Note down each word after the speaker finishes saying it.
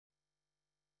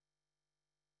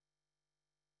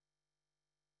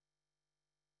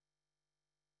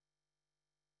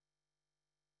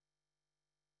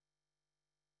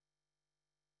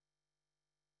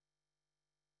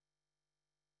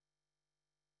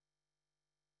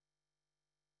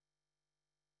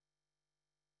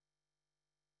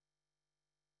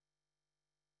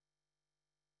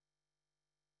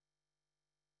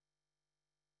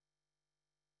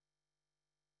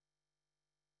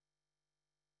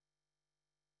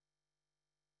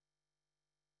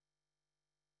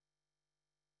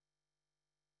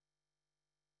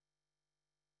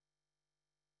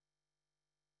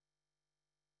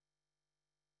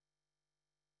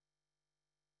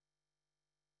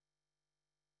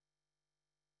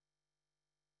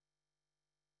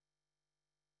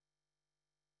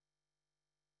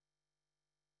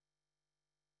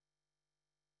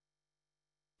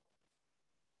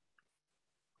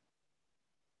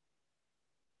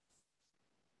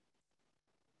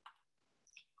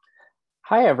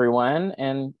Hi, everyone,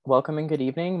 and welcome and good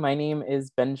evening. My name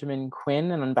is Benjamin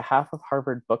Quinn, and on behalf of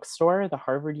Harvard Bookstore, the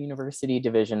Harvard University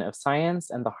Division of Science,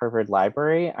 and the Harvard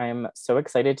Library, I am so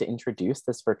excited to introduce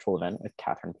this virtual event with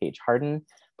Kathryn Paige Harden,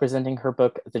 presenting her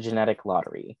book, The Genetic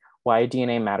Lottery, Why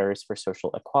DNA Matters for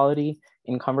Social Equality,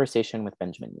 in conversation with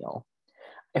Benjamin Neale.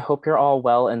 I hope you're all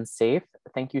well and safe.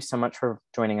 Thank you so much for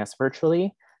joining us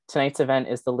virtually. Tonight's event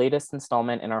is the latest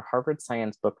installment in our Harvard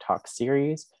Science Book Talk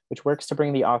series, which works to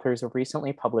bring the authors of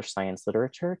recently published science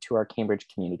literature to our Cambridge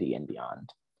community and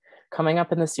beyond. Coming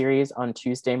up in the series on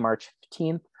Tuesday, March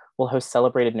 15th, we'll host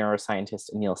celebrated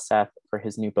neuroscientist Emil Seth for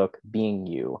his new book, Being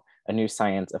You, A New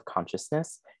Science of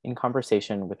Consciousness, in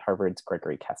conversation with Harvard's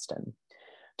Gregory Keston.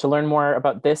 To learn more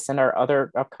about this and our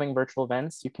other upcoming virtual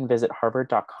events, you can visit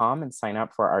harvard.com and sign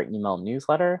up for our email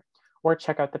newsletter, or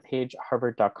check out the page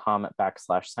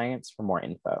harvard.com/science for more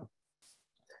info.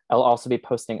 I'll also be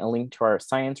posting a link to our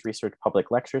Science Research Public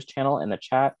Lectures channel in the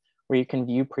chat, where you can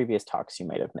view previous talks you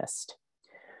might have missed.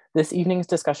 This evening's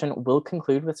discussion will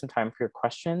conclude with some time for your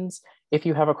questions. If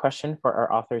you have a question for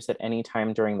our authors at any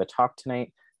time during the talk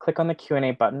tonight, click on the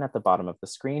Q&A button at the bottom of the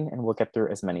screen, and we'll get through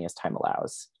as many as time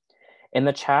allows. In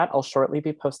the chat, I'll shortly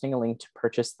be posting a link to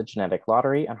purchase the Genetic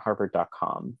Lottery on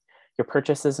harvard.com. Your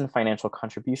purchases and financial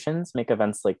contributions make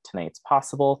events like tonight's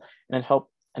possible and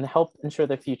help ensure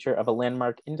the future of a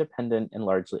landmark, independent, and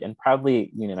largely and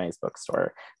proudly unionized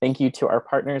bookstore. Thank you to our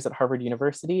partners at Harvard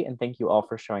University, and thank you all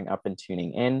for showing up and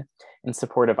tuning in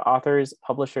support of authors,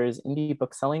 publishers, indie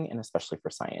bookselling, and especially for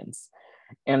science.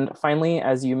 And finally,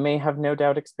 as you may have no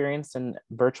doubt experienced in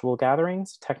virtual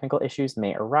gatherings, technical issues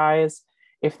may arise.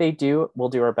 If they do, we'll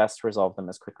do our best to resolve them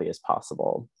as quickly as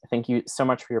possible. Thank you so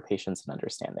much for your patience and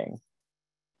understanding.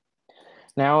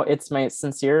 Now, it's my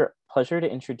sincere pleasure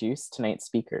to introduce tonight's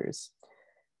speakers.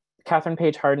 Kathryn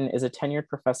Paige Harden is a tenured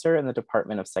professor in the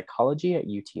Department of Psychology at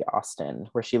UT Austin,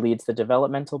 where she leads the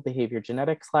Developmental Behavior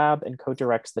Genetics Lab and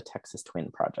co-directs the Texas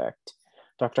Twin Project.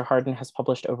 Dr. Harden has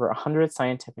published over 100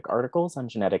 scientific articles on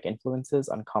genetic influences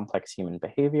on complex human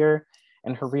behavior,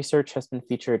 and her research has been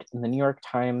featured in the New York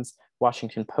Times,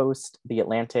 Washington Post, The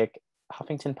Atlantic,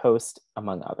 Huffington Post,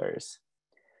 among others.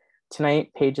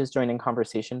 Tonight, Paige is joined in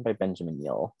conversation by Benjamin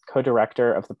Neale,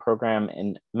 co-director of the program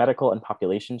in Medical and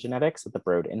Population Genetics at the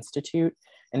Broad Institute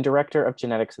and director of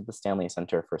genetics at the Stanley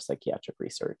Center for Psychiatric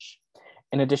Research.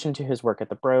 In addition to his work at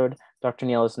the Broad, Dr.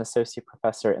 Neale is an associate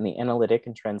professor in the Analytic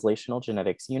and Translational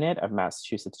Genetics Unit of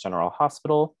Massachusetts General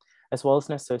Hospital, as well as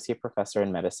an associate professor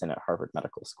in medicine at Harvard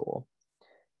Medical School.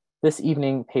 This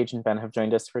evening, Paige and Ben have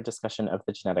joined us for a discussion of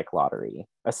the Genetic Lottery,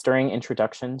 a stirring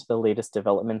introduction to the latest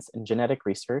developments in genetic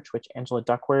research, which Angela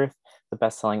Duckworth, the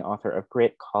best-selling author of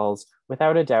Grit, calls,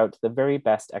 without a doubt, the very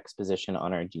best exposition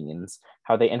on our genes,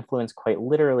 how they influence quite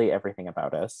literally everything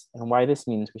about us, and why this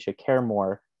means we should care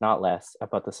more, not less,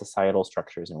 about the societal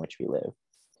structures in which we live.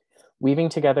 Weaving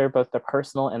together both the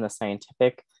personal and the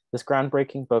scientific, this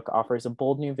groundbreaking book offers a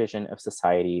bold new vision of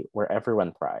society where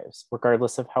everyone thrives,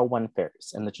 regardless of how one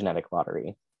fares in the genetic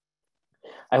lottery.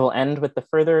 I will end with the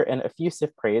further and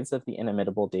effusive praise of the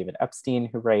inimitable David Epstein,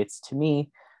 who writes, "To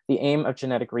me, the aim of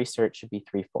genetic research should be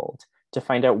threefold: to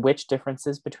find out which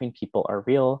differences between people are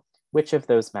real, which of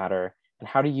those matter, and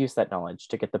how to use that knowledge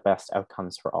to get the best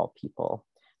outcomes for all people.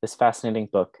 This fascinating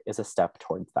book is a step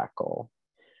towards that goal."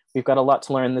 We've got a lot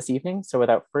to learn this evening, so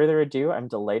without further ado, I'm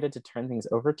delighted to turn things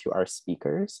over to our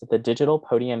speakers. The digital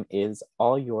podium is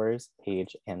all yours,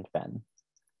 Paige and Ben.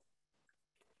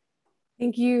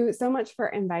 Thank you so much for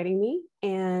inviting me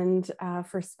and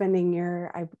for spending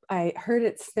I heard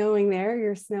it snowing there,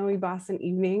 your snowy Boston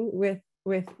evening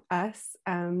with us,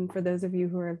 for those of you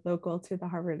who are local to the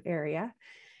Harvard area.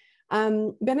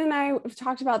 Ben and I have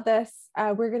talked about this.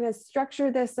 We're going to structure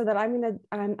this so that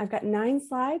I've got 9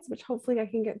 slides, which hopefully I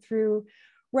can get through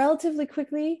relatively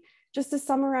quickly, just to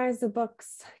summarize the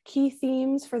book's key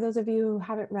themes for those of you who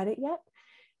haven't read it yet.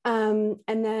 And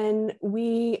then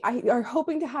I are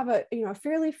hoping to have a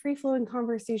fairly free-flowing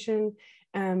conversation.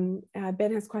 Ben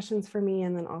has questions for me,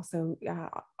 and then also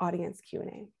audience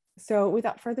Q&A. So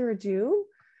without further ado,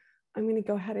 I'm going to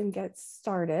go ahead and get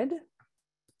started.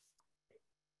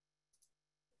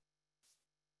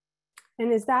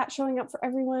 And is that showing up for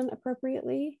everyone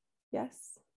appropriately?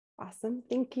 Yes, awesome,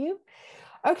 thank you.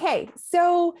 Okay,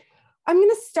 so I'm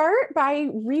gonna start by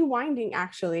rewinding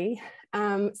actually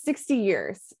 60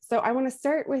 years. So I wanna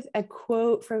start with a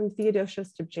quote from Theodosia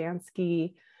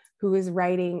Stopjanski, who was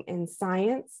writing in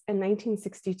Science in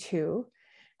 1962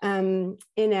 in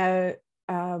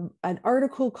an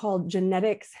article called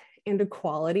Genetics and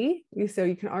Equality. So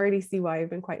you can already see why I've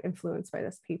been quite influenced by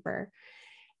this paper.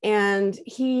 And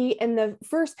he, in the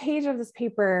first page of this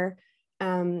paper,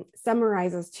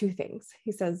 summarizes two things.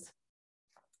 He says,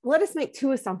 let us make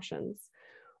two assumptions.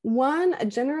 One, a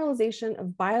generalization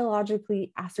of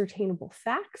biologically ascertainable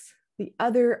facts, the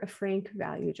other, a frank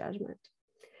value judgment.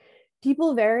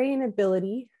 People vary in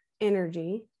ability,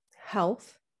 energy,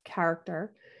 health,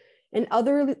 character, and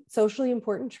other socially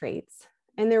important traits,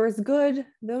 and there is good,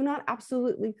 though not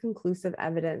absolutely conclusive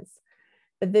evidence,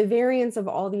 that the variance of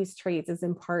all these traits is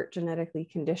in part genetically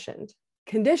conditioned.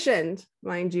 Conditioned,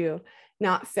 mind you,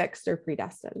 not fixed or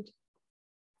predestined.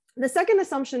 The second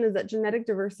assumption is that genetic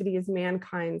diversity is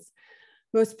mankind's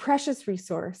most precious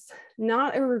resource,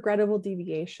 not a regrettable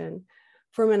deviation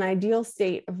from an ideal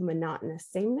state of monotonous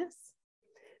sameness.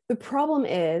 The problem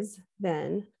is,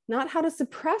 then, not how to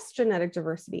suppress genetic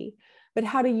diversity, but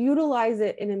how to utilize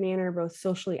it in a manner both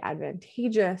socially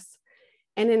advantageous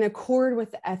and in accord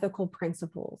with the ethical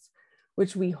principles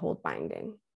which we hold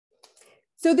binding.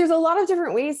 So there's a lot of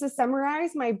different ways to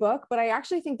summarize my book, but I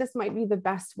actually think this might be the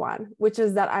best one, which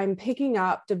is that I'm picking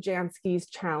up Dobzhansky's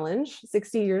challenge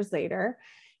 60 years later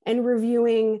and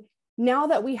reviewing, now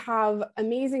that we have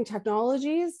amazing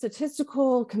technologies,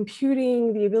 statistical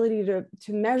computing, the ability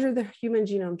to measure the human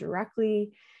genome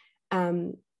directly,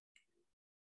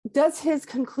 does his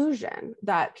conclusion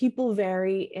that people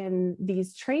vary in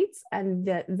these traits and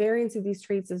that variance of these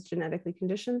traits is genetically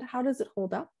conditioned, how does it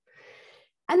hold up?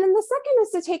 And then the second is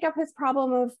to take up his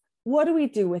problem of what do we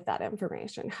do with that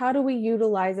information? How do we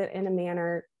utilize it in a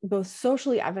manner both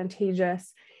socially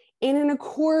advantageous and in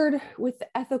accord with the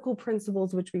ethical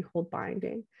principles which we hold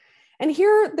binding? And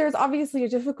here there's obviously a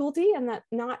difficulty in that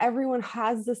not everyone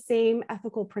has the same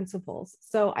ethical principles.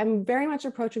 So I'm very much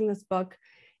approaching this book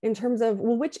in terms of,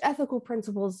 well, which ethical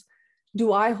principles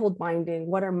do I hold binding?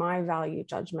 What are my value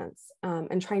judgments?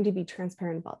 And trying to be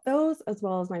transparent about those, as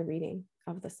well as my reading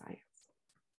of the science.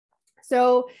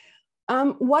 So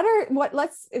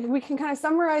if we can kind of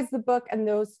summarize the book and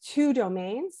those two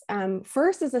domains.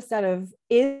 First is a set of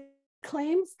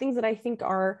claims, things that I think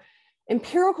are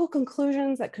empirical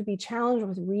conclusions that could be challenged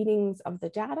with readings of the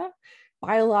data,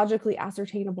 biologically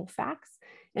ascertainable facts.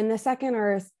 And the second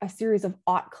are a series of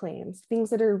ought claims, things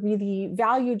that are really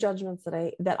value judgments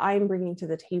that I'm bringing to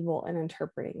the table and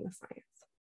interpreting the science.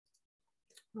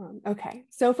 Okay,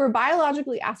 so for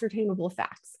biologically ascertainable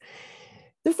facts,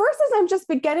 the first is I'm just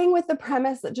beginning with the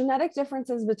premise that genetic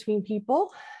differences between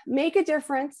people make a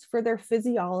difference for their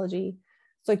physiology,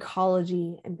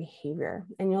 psychology, and behavior.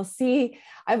 And you'll see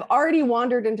I've already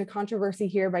wandered into controversy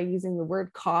here by using the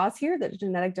word cause here, that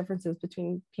genetic differences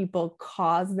between people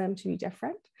cause them to be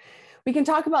different. We can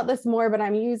talk about this more, but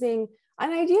I'm using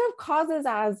an idea of causes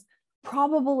as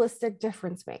probabilistic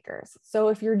difference makers. So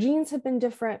if your genes have been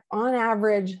different, on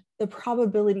average, the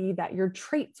probability that your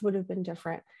traits would have been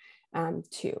different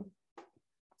too.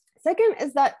 Second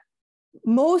is that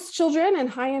most children in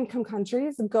high-income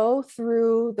countries go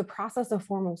through the process of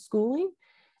formal schooling,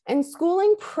 and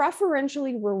schooling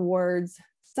preferentially rewards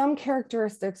some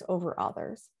characteristics over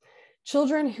others.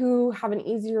 Children who have an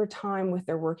easier time with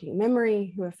their working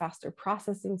memory, who have faster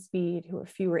processing speed, who have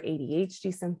fewer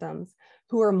ADHD symptoms,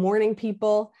 who are morning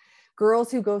people, girls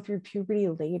who go through puberty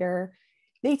later,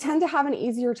 they tend to have an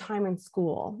easier time in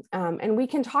school. And we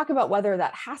can talk about whether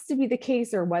that has to be the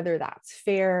case or whether that's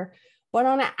fair. But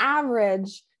on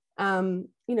average,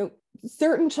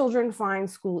 certain children find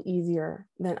school easier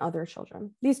than other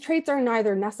children. These traits are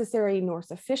neither necessary nor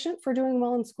sufficient for doing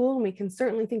well in school. And we can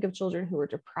certainly think of children who are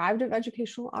deprived of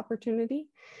educational opportunity.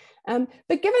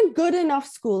 But given good enough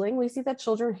schooling, we see that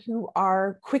children who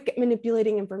are quick at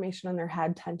manipulating information in their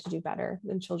head tend to do better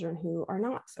than children who are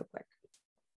not so quick.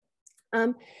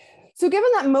 So given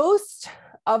that most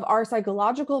of our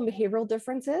psychological and behavioral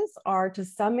differences are to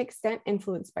some extent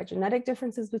influenced by genetic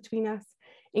differences between us,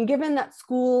 and given that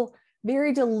school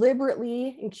very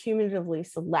deliberately and cumulatively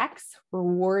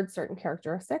rewards certain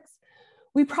characteristics,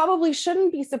 we probably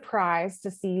shouldn't be surprised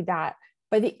to see that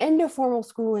by the end of formal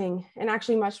schooling, and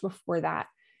actually much before that,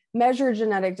 measured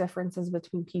genetic differences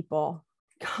between people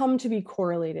come to be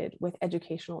correlated with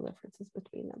educational differences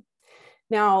between them.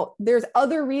 Now, there's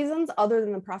other reasons other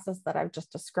than the process that I've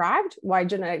just described why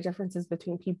genetic differences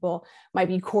between people might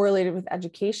be correlated with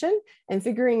education, and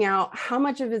figuring out how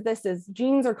much of this is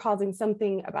genes are causing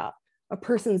something about a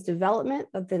person's development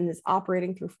that then is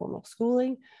operating through formal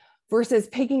schooling versus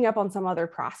picking up on some other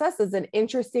process is an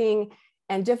interesting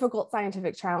and difficult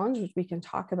scientific challenge, which we can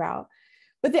talk about.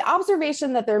 But the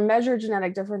observation that there are measured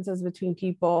genetic differences between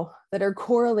people that are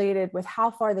correlated with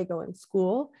how far they go in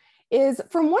school is,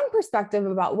 from one perspective,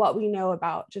 about what we know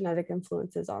about genetic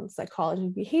influences on psychology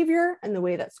and behavior and the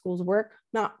way that schools work,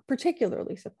 not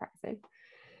particularly surprising.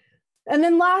 And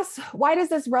then last, why is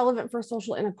this relevant for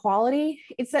social inequality?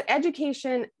 It's that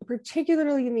education,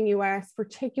 particularly in the US,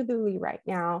 particularly right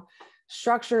now,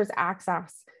 structures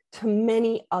access to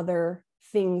many other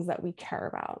things that we care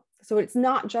about. So it's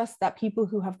not just that people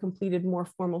who have completed more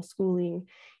formal schooling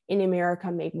in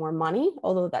America make more money,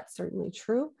 although that's certainly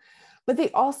true, but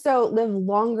they also live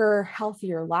longer,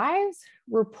 healthier lives,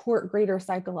 report greater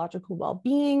psychological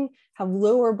well-being, have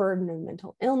lower burden of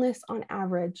mental illness on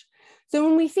average. So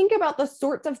when we think about the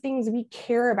sorts of things we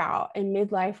care about in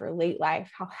midlife or late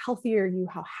life, how healthy are you,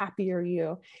 how happy are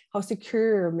you, how secure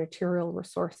are your material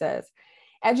resources,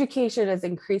 education is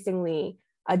increasingly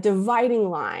a dividing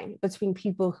line between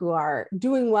people who are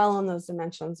doing well on those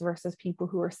dimensions versus people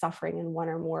who are suffering in one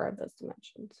or more of those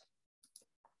dimensions.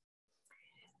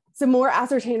 Some more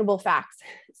ascertainable facts.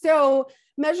 So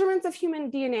measurements of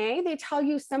human DNA, they tell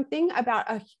you something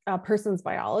about a person's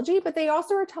biology, but they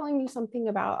also are telling you something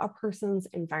about a person's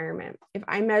environment. If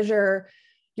I measure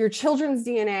your children's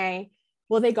DNA,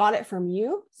 well, they got it from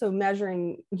you. So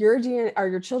measuring your DNA or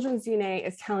your children's DNA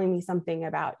is telling me something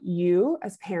about you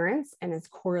as parents and is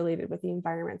correlated with the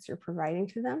environments you're providing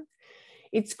to them.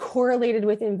 It's correlated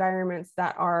with environments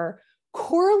that are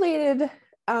correlated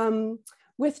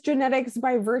with genetics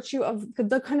by virtue of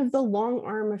the kind of the long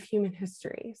arm of human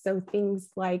history. So things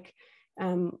like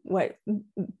what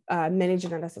many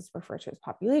geneticists refer to as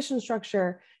population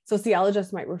structure,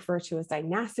 sociologists might refer to as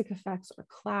dynastic effects or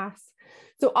class.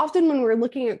 So often when we're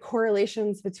looking at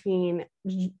correlations between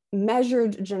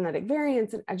measured genetic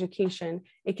variance and education,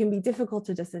 it can be difficult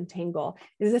to disentangle.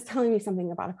 Is this telling me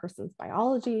something about a person's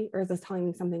biology, or is this telling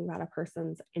me something about a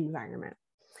person's environment?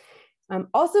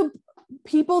 Also,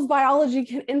 people's biology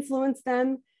can influence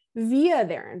them via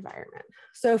their environment.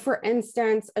 So for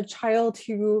instance, a child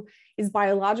who is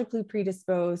biologically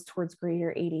predisposed towards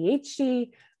greater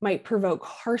ADHD might provoke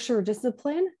harsher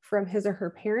discipline from his or her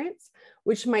parents,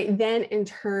 which might then in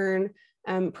turn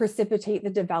precipitate the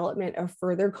development of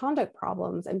further conduct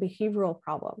problems and behavioral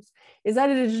problems. Is that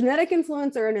a genetic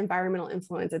influence or an environmental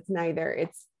influence? It's neither.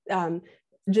 It's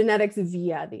genetics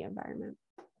via the environment.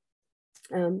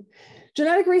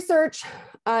 Genetic research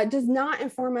does not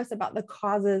inform us about the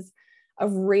causes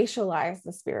of racialized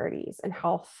disparities in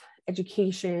health,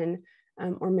 education,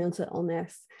 or mental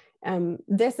illness.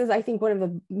 This is, I think, one of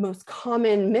the most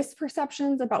common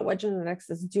misperceptions about what genetics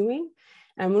is doing.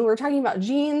 And when we're talking about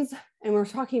genes and we're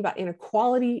talking about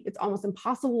inequality, it's almost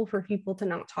impossible for people to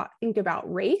not think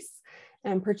about race,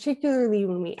 and particularly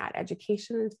when we add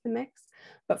education into the mix.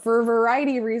 But for a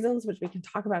variety of reasons, which we can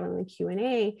talk about in the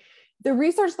Q&A, the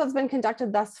research that's been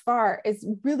conducted thus far is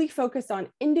really focused on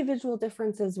individual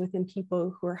differences within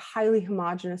people who are highly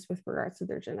homogenous with regards to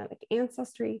their genetic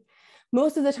ancestry.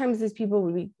 Most of the times these people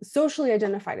would be socially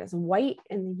identified as white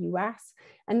in the US,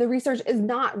 and the research is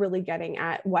not really getting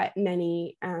at what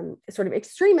many sort of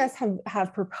extremists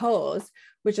have proposed,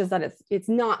 which is that it's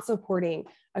not supporting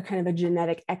a kind of a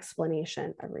genetic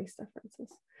explanation of race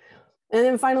differences. And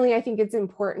then finally, I think it's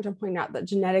important to point out that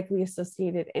genetically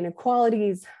associated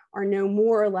inequalities are no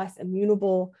more or less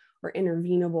immutable or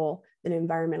intervenable than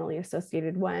environmentally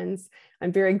associated ones.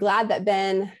 I'm very glad that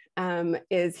Ben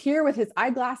is here with his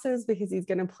eyeglasses, because he's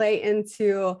going to play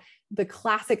into the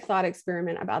classic thought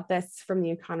experiment about this from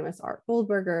the economist Art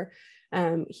Goldberger.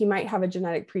 He might have a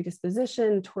genetic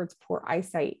predisposition towards poor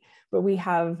eyesight, but we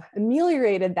have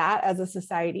ameliorated that as a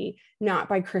society, not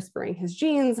by CRISPRing his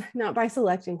genes, not by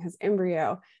selecting his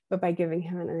embryo, but by giving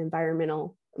him an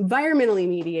environmentally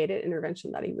mediated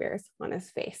intervention that he wears on his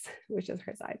face, which is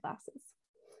his eyeglasses.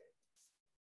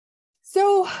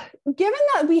 So given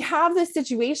that we have this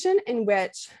situation in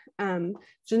which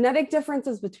genetic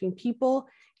differences between people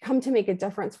come to make a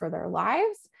difference for their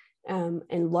lives,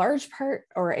 in large part,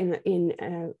 or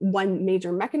in one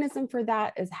major mechanism for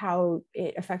that is how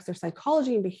it affects their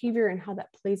psychology and behavior and how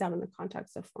that plays out in the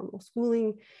context of formal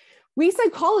schooling. We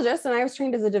psychologists, and I was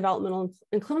trained as a developmental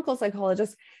and clinical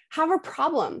psychologist, have a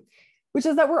problem, which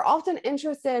is that we're often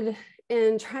interested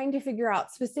in trying to figure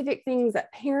out specific things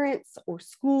that parents or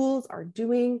schools are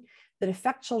doing that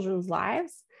affect children's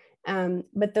lives.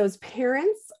 But those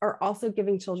parents are also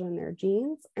giving children their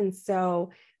genes. And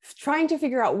so trying to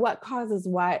figure out what causes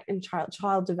what in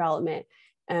child development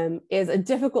is a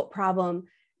difficult problem,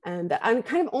 that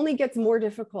kind of only gets more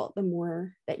difficult the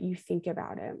more that you think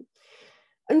about it.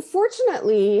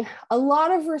 Unfortunately, a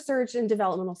lot of research in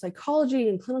developmental psychology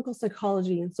and clinical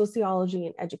psychology and sociology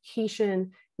and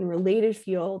education and related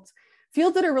fields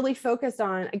that are really focused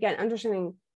on, again,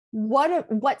 understanding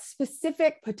what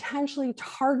specific, potentially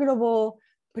targetable,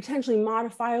 potentially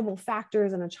modifiable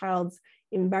factors in a child's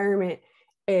environment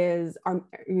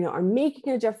are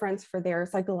making a difference for their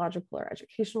psychological or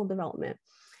educational development.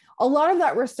 A lot of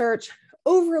that research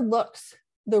overlooks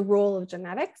the role of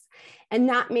genetics, and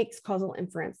that makes causal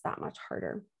inference that much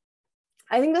harder.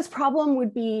 I think this problem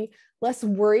would be less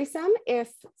worrisome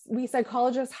if we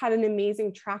psychologists had an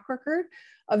amazing track record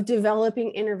of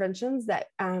developing interventions that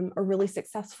are really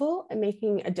successful in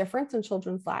making a difference in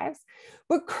children's lives.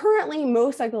 But currently,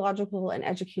 most psychological and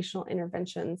educational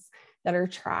interventions that are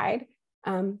tried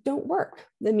don't work.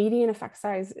 The median effect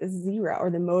size is 0, or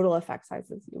the modal effect size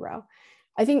is 0.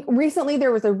 I think recently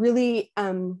there was a really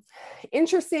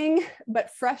interesting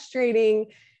but frustrating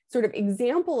sort of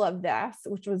example of this,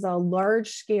 which was a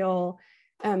large-scale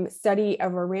study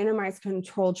of a randomized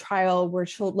controlled trial where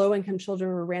low-income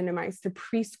children were randomized to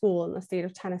preschool in the state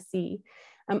of Tennessee.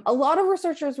 A lot of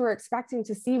researchers were expecting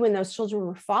to see, when those children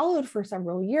were followed for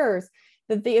several years,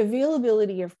 that the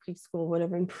availability of preschool would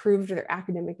have improved their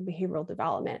academic and behavioral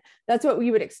development. That's what we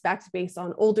would expect based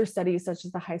on older studies, such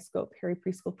as the high scope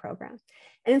peri-preschool program.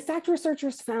 And in fact,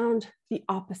 researchers found the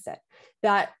opposite,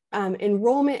 that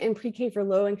enrollment in pre-K for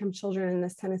low-income children in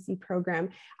this Tennessee program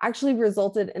actually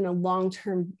resulted in a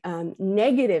long-term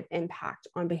negative impact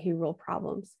on behavioral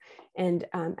problems and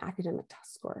academic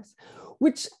test scores,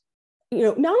 which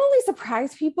not only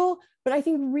surprised people, but I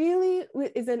think really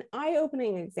is an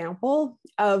eye-opening example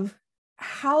of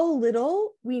how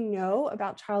little we know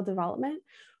about child development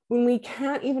when we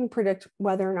can't even predict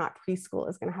whether or not preschool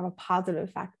is going to have a positive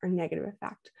effect or negative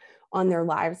effect on their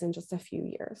lives in just a few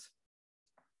years.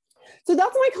 So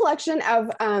that's my collection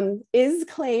of is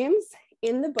claims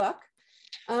in the book.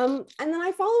 And then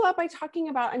I follow up by talking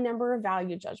about a number of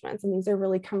value judgments, and these are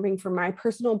really coming from my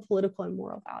personal, political, and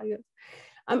moral values.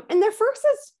 And the first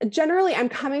is, generally, I'm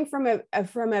coming from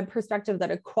a perspective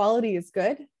that equality is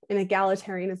good and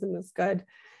egalitarianism is good.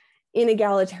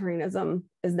 Inegalitarianism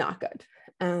is not good.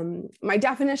 My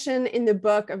definition in the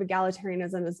book of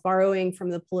egalitarianism is borrowing from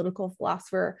the political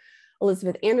philosopher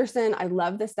Elizabeth Anderson. I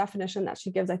love this definition that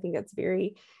she gives. I think it's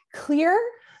very clear.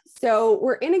 So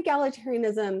where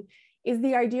inegalitarianism is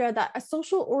the idea that a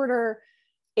social order,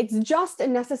 it's just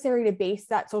necessary to base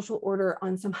that social order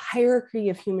on some hierarchy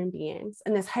of human beings.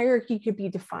 And this hierarchy could be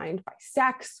defined by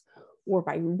sex or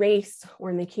by race, or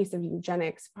in the case of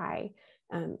eugenics, by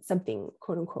something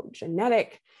quote unquote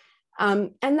genetic.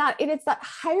 And that it's that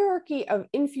hierarchy of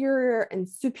inferior and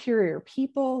superior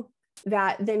people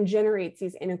that then generates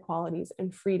these inequalities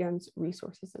in freedoms,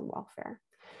 resources, and welfare.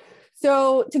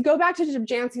 So to go back to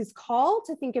Jansky's call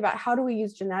to think about how do we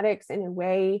use genetics in a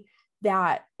way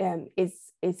that is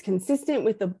consistent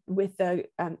with the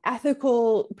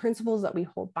ethical principles that we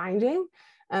hold binding.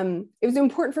 It was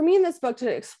important for me in this book to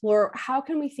explore how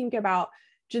can we think about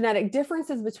genetic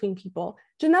differences between people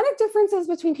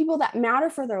that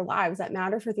matter for their lives, that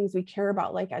matter for things we care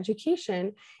about, like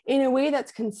education, in a way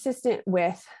that's consistent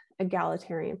with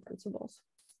egalitarian principles.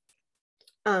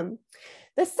 The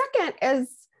second is,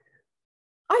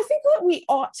 I think that we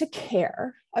ought to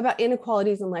care about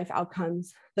inequalities in life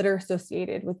outcomes that are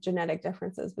associated with genetic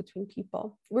differences between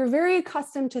people. We're very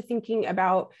accustomed to thinking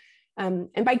about, and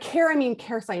by care, I mean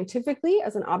care scientifically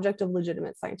as an object of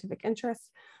legitimate scientific interest,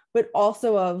 but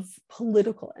also of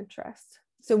political interest.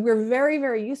 So we're very,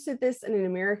 very used to this in an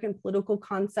American political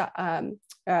concept,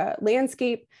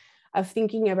 landscape of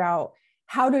thinking about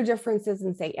how do differences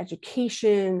in, say,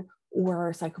 education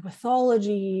or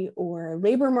psychopathology or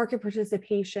labor market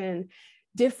participation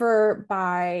differ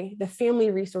by the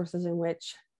family resources in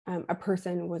which a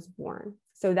person was born.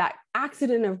 So that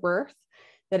accident of birth,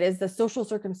 that is the social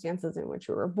circumstances in which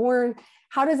you were born,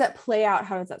 how does that play out?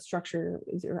 How does that structure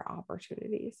your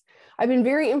opportunities? I've been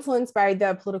very influenced by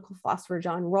the political philosopher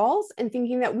John Rawls and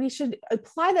thinking that we should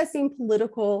apply that same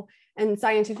political and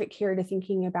scientific care to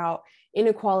thinking about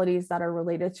inequalities that are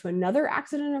related to another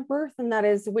accident of birth, and that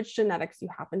is which genetics you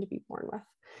happen to be born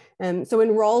with. So in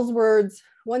Rawls' words,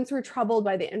 once we're troubled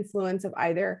by the influence of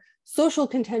either social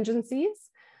contingencies,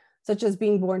 such as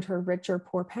being born to rich or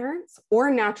poor parents,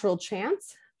 or natural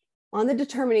chance on the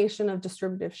determination of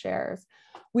distributive shares,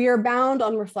 we are bound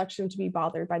on reflection to be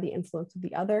bothered by the influence of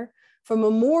the other. From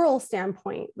a moral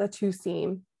standpoint, the two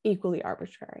seem equally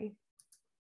arbitrary.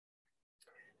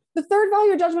 The third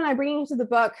value judgment I bring into the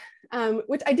book,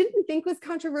 which I didn't think was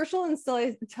controversial until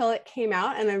it came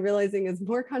out, and I'm realizing is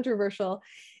more controversial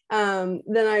than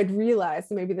I'd realized,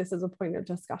 so maybe this is a point of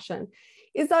discussion,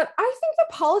 is that I think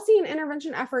the policy and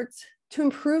intervention efforts to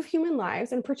improve human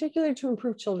lives, and particularly to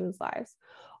improve children's lives,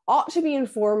 ought to be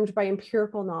informed by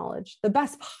empirical knowledge, the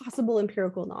best possible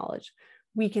empirical knowledge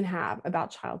we can have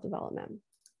about child development.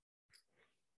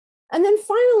 And then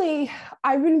finally,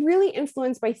 I've been really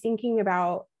influenced by thinking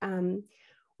about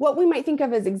what we might think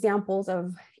of as examples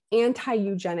of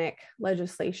anti-eugenic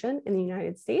legislation in the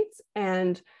United States,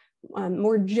 and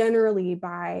more generally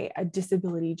by a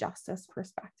disability justice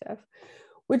perspective,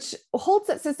 which holds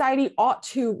that society ought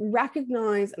to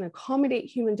recognize and accommodate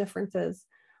human differences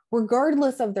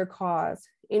regardless of their cause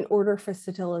in order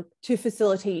to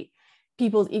facilitate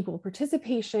people's equal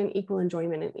participation, equal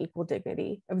enjoyment, and equal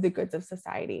dignity of the goods of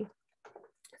society.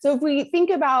 So if we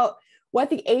think about what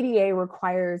the ADA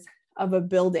requires of a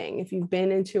building, if you've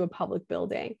been into a public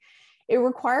building, it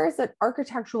requires that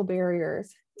architectural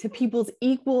barriers to people's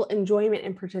equal enjoyment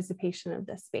and participation of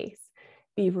this space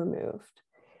be removed.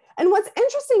 And what's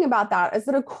interesting about that is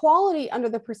that equality under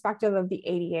the perspective of the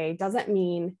ADA doesn't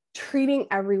mean treating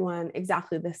everyone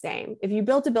exactly the same. If you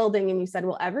built a building and you said,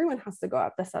 well, everyone has to go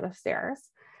up the set of stairs,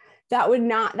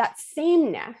 that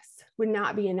sameness would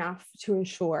not be enough to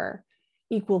ensure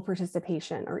equal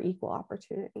participation or equal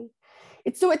opportunity.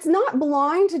 So it's not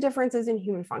blind to differences in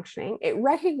human functioning. It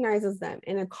recognizes them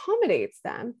and accommodates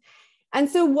them. And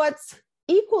so what's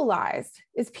equalized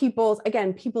is people's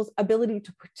ability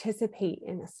to participate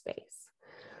in a space.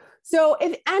 So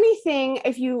if anything,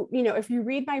 if you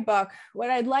read my book, what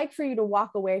I'd like for you to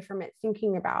walk away from it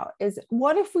thinking about is,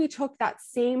 what if we took that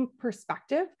same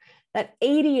perspective, that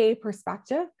ADA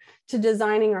perspective, to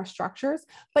designing our structures,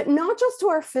 but not just to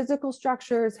our physical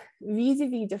structures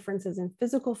vis-a-vis differences in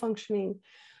physical functioning,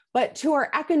 but to our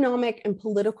economic and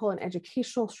political and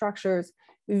educational structures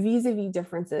vis-a-vis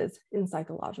differences in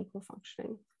psychological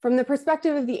functioning. From the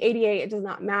perspective of the ADA, it does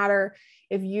not matter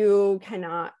if you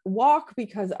cannot walk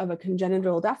because of a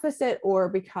congenital deficit or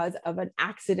because of an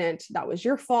accident that was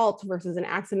your fault versus an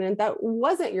accident that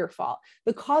wasn't your fault.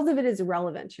 The cause of it is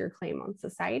irrelevant to your claim on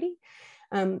society.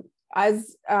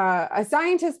 As a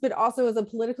scientist, but also as a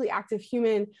politically active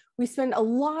human, we spend a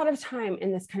lot of time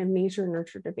in this kind of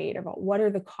nature-nurture debate about what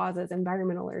are the causes,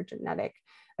 environmental or genetic,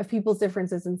 of people's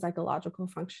differences in psychological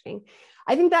functioning.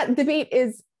 I think that debate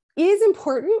is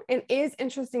important and is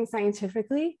interesting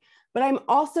scientifically, but I'm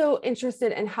also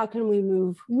interested in how can we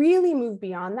really move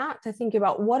beyond that to think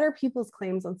about what are people's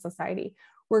claims on society,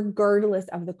 regardless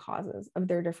of the causes of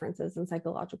their differences in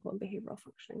psychological and behavioral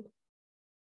functioning.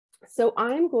 So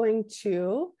I'm going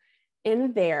to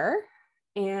end there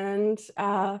and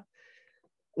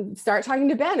start talking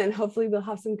to Ben, and hopefully we'll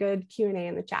have some good Q&A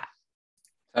in the chat.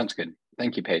 Sounds good.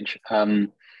 Thank you, Paige.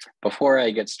 Before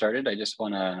I get started, I just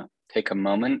want to take a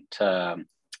moment to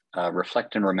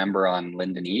reflect and remember on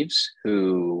Lyndon Eaves,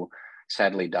 who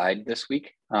sadly died this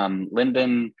week.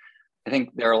 Lyndon, I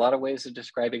think there are a lot of ways of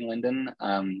describing Lyndon,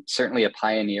 certainly a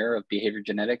pioneer of behavior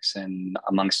genetics and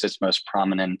amongst its most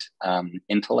prominent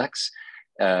intellects.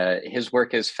 His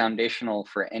work is foundational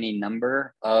for any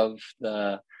number of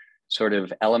the sort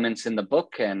of elements in the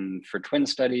book, and for twin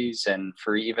studies, and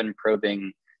for even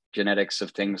probing genetics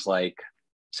of things like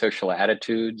social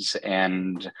attitudes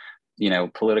and,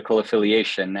 political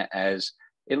affiliation, as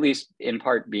at least in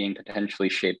part being potentially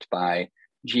shaped by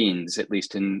genes, at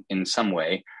least in some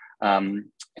way. And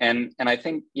I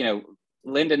think,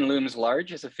 Lyndon looms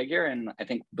large as a figure, and I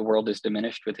think the world is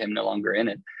diminished with him no longer in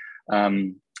it.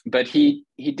 But he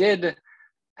did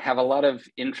have a lot of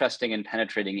interesting and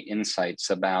penetrating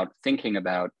insights about thinking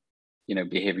about,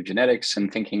 behavior genetics,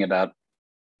 and thinking about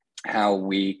how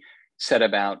we set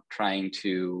about trying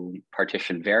to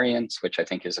partition variants, which I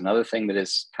think is another thing that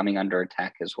is coming under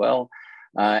attack as well.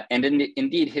 And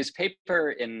indeed, his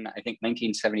paper in, I think,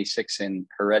 1976 in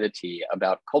Heredity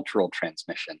about cultural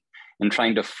transmission and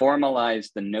trying to formalize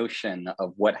the notion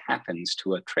of what happens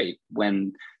to a trait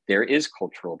when there is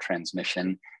cultural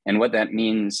transmission, and what that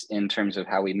means in terms of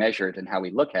how we measure it and how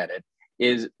we look at it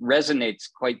resonates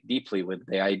quite deeply with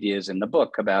the ideas in the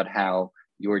book about how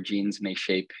your genes may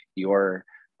shape your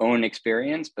own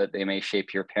experience, but they may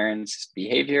shape your parents'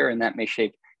 behavior, and that may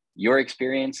shape your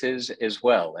experiences as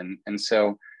well. And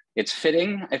so it's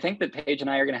fitting, I think, that Paige and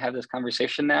I are going to have this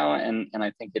conversation now. And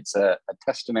I think it's a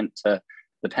testament to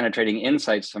the penetrating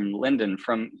insights from Lyndon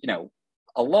from,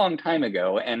 a long time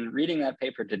ago. And reading that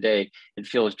paper today, it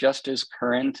feels just as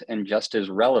current and just as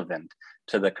relevant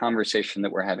to the conversation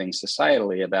that we're having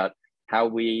societally about how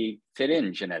we fit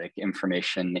in genetic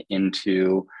information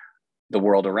into the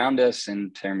world around us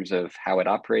in terms of how it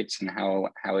operates and how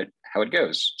it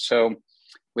goes. So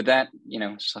with that,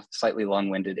 slightly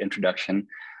long-winded introduction,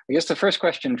 I guess the first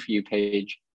question for you,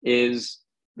 Paige, is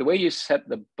the way you set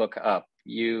the book up.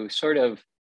 You sort of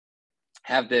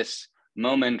have this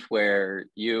moment where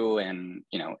you and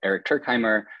Eric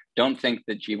Turkheimer don't think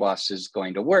that GWAS is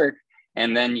going to work,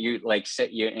 and then you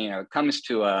it comes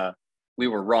to we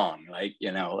were wrong,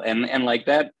 and like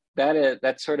that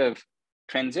sort of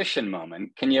transition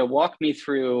moment. Can you walk me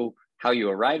through how you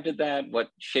arrived at that, what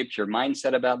shaped your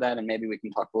mindset about that? And maybe we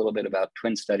can talk a little bit about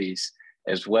twin studies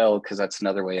as well, because that's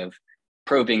another way of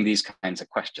probing these kinds of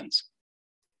questions.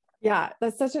 Yeah,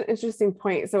 that's such an interesting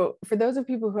point. So for those of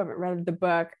people who haven't read the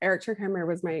book, Eric Turkheimer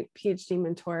was my PhD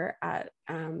mentor at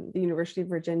the University of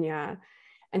Virginia.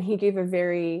 And he gave a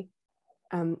very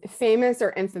famous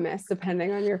or infamous,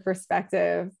 depending on your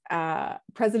perspective,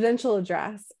 presidential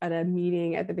address at a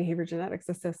meeting at the Behavior Genetics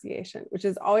Association, which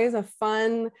is always a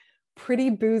fun, pretty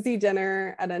boozy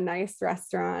dinner at a nice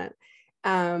restaurant.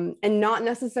 And not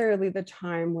necessarily the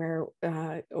time where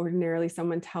ordinarily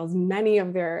someone tells many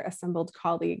of their assembled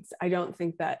colleagues, I don't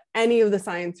think that any of the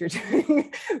science you're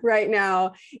doing right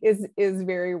now is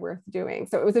very worth doing.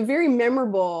 So it was a very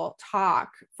memorable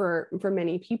talk for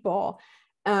many people.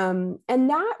 And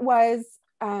that was,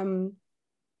 I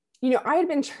had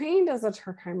been trained as a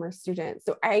Turkheimer student.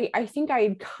 So I think I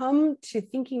had come to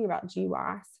thinking about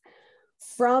GWAS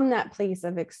from that place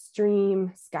of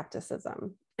extreme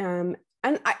skepticism. And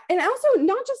also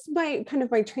not just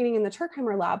my training in the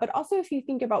Turkheimer lab, but also if you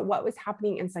think about what was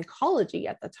happening in psychology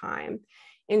at the time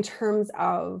in terms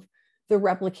of the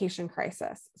replication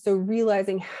crisis. So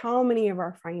realizing how many of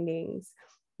our findings,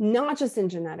 not just in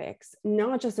genetics,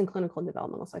 not just in clinical and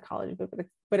developmental psychology,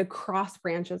 but across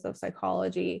branches of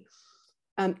psychology,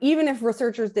 even if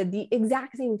researchers did the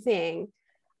exact same thing,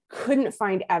 couldn't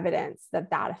find evidence that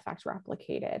effect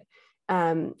replicated,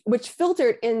 which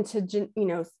filtered into,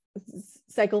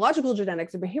 psychological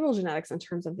genetics or behavioral genetics in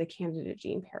terms of the candidate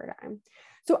gene paradigm.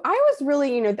 So I was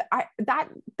really,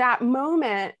 that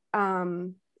moment, I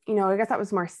guess that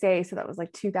was Marseille. So that was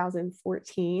like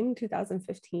 2014,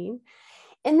 2015.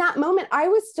 In that moment, I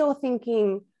was still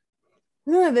thinking,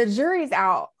 the jury's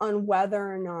out on whether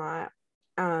or not,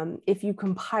 if you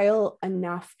compile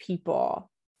enough people,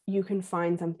 you can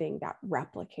find something that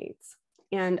replicates.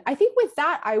 And I think with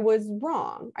that, I was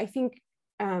wrong. I think,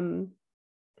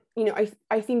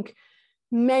 I think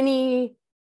many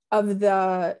of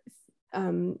the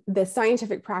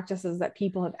scientific practices that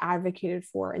people have advocated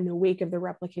for in the wake of the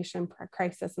replication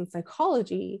crisis in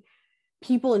psychology,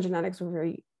 people in genetics were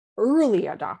very early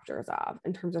adopters of,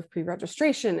 in terms of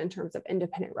pre-registration, in terms of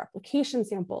independent replication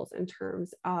samples, in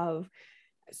terms of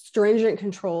stringent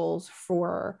controls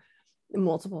for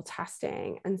multiple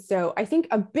testing. And so I think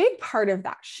a big part of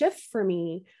that shift for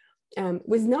me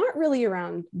was not really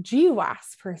around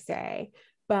GWAS per se,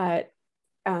 but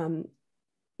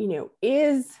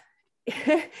is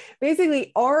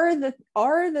basically are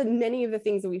the many of the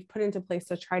things that we've put into place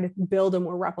to try to build a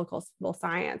more replicable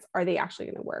science, are they actually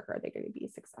going to work? Are they going to be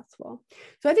successful?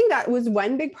 So I think that was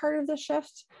one big part of the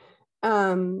shift.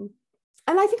 And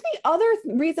I think the other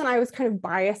reason I was kind of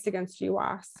biased against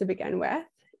GWAS to begin with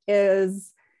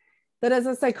is that as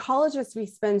a psychologist, we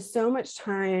spend so much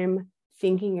time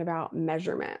thinking about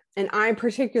measurement. And I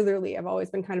particularly have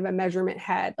always been kind of a measurement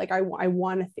head. Like I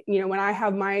want to, when I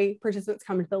have my participants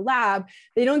come into the lab,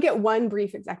 they don't get one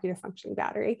brief executive functioning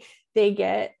battery. They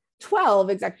get 12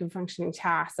 executive functioning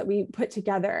tasks that we put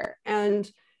together. And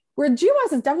where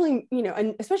GWAS is definitely,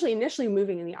 and especially initially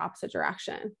moving in the opposite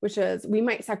direction, which is we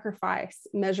might sacrifice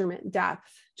measurement depth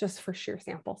just for sheer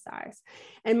sample size.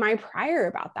 And my prior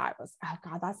about that was, oh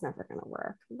God, that's never going to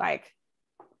work. Like,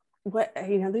 what,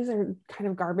 these are kind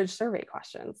of garbage survey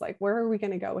questions. Like, where are we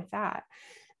going to go with that?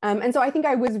 And so I think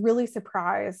I was really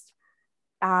surprised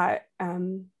at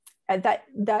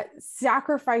that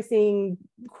sacrificing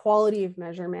quality of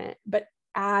measurement, but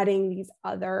adding these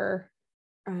other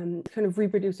kind of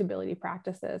reproducibility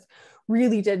practices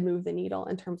really did move the needle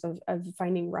in terms of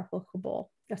finding replicable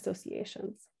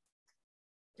associations.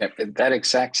 Yeah, that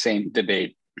exact same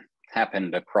debate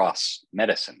happened across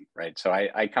medicine, right? So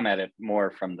I come at it more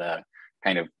from the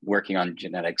kind of working on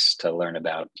genetics to learn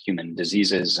about human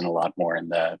diseases and a lot more in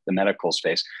the medical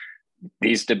space.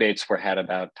 These debates were had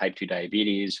about type 2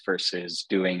 diabetes versus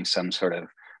doing some sort of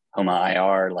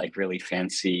HOMA-IR, like really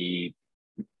fancy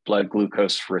blood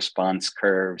glucose response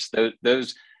curves.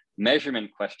 Those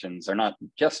measurement questions are not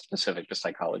just specific to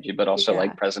psychology, but also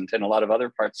like present in a lot of other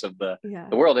parts of the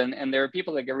world. And there are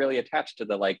people that get really attached to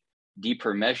the like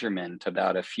deeper measurement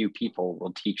about a few people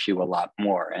will teach you a lot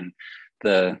more. And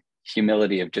the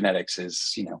humility of genetics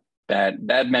is,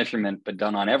 bad measurement, but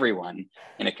done on everyone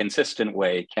in a consistent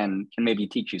way can maybe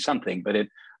teach you something, but it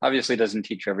obviously doesn't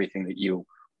teach you everything that you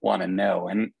want to know.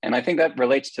 And I think that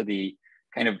relates to the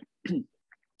kind of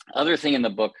other thing in the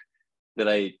book that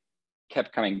I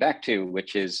kept coming back to,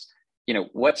 which is,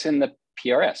 what's in the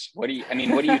PRS? What do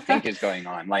you think is going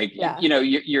on? Like,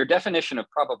 your definition of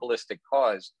probabilistic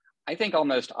cause I think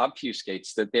almost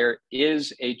obfuscates that there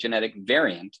is a genetic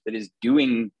variant that is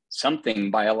doing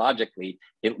something biologically,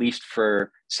 at least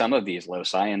for some of these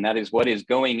loci, and that is what is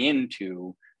going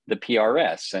into the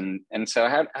PRS. And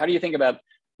so how do you think about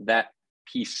that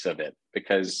piece of it?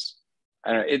 Because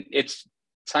I don't know, it's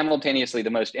simultaneously the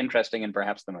most interesting and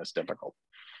perhaps the most difficult.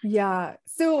 Yeah.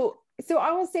 So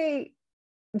I will say,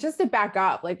 just to back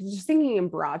up, like just thinking in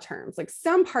broad terms, like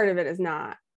some part of it is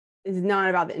not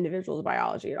about the individual's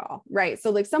biology at all, right? So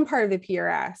like some part of the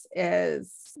PRS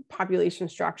is population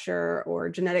structure or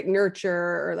genetic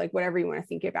nurture or like whatever you want to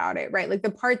think about it, right? Like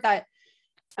the part that,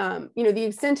 the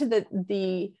extent of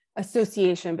the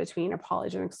association between a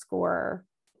polygenic score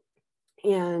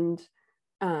and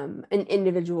an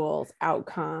individual's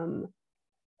outcome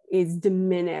is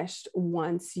diminished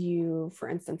once you, for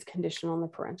instance, condition on the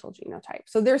parental genotype.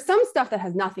 So there's some stuff that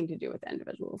has nothing to do with the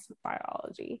individual's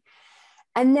biology.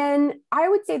 And then I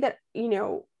would say that,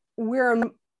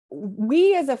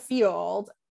 we as a field,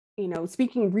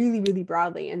 speaking really, really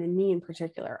broadly, and in me in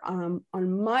particular, on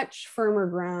much firmer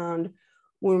ground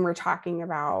when we're talking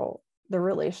about the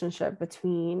relationship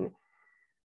between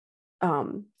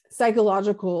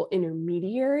psychological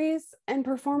intermediaries and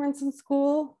performance in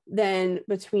school than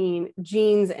between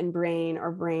genes and brain or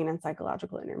brain and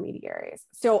psychological intermediaries.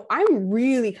 So I'm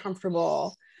really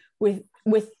comfortable with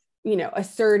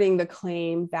asserting the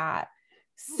claim that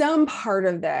some part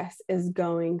of this is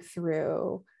going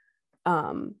through,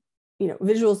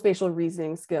 visual spatial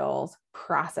reasoning skills,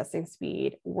 processing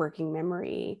speed, working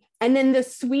memory, and then the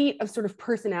suite of sort of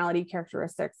personality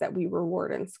characteristics that we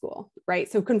reward in school,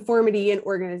 right? So conformity and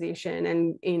organization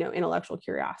and, intellectual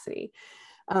curiosity.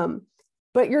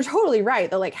 But you're totally right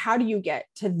that like, how do you get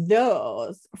to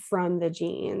those from the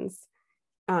genes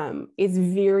is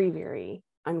very, very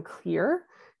unclear.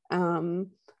 And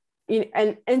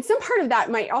some part of that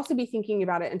might also be thinking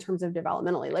about it in terms of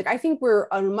developmentally. Like I think we're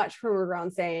on much firmer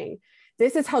ground saying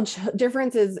this is how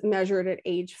differences measured at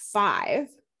age 5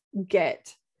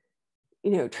 get,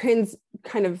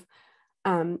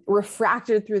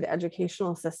 refracted through the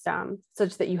educational system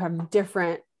such that you have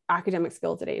different academic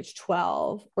skills at age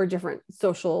 12 or different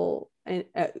social and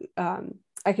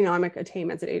economic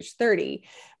attainments at age 30.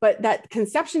 But that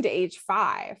conception to age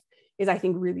 5 is, I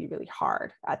think, really, really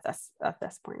hard at this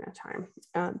point in time.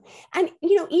 And,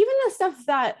 even the stuff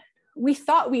that we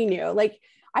thought we knew, like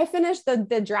I finished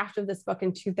the draft of this book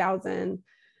in 2000.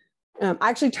 I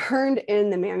actually turned in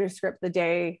the manuscript the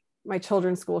day my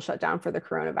children's school shut down for the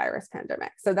coronavirus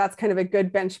pandemic. So that's kind of a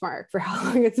good benchmark for how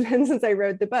long it's been since I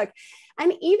wrote the book.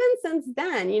 And even since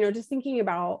then, just thinking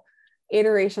about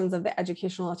iterations of the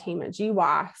educational attainment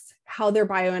GWAS, how their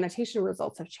bioannotation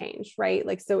results have changed, right?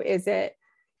 Like, so is it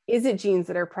genes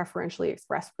that are preferentially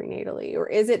expressed prenatally, or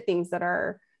is it things that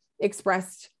are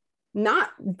expressed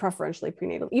not preferentially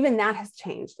prenatal? Even that has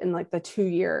changed in like the 2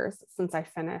 years since I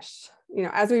finished,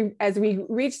 as we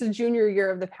reached the junior year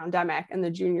of the pandemic and the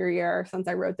junior year since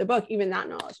I wrote the book, even that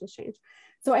knowledge has changed.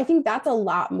 So I think that's a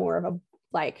lot more of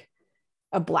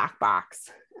a black box.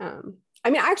 I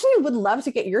actually would love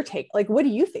to get your take. Like, what do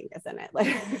you think is in it?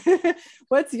 Like,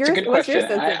 what's your sense of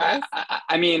this?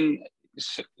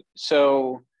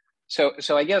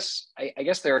 So I guess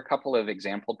there are a couple of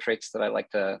example traits that I like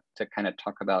to kind of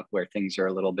talk about where things are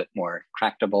a little bit more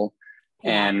tractable.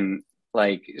 Yeah. And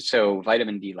so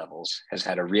vitamin D levels has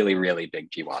had a really, really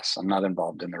big GWAS. I'm not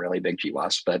involved in the really big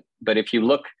GWAS, but if you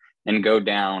look and go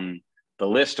down the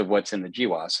list of what's in the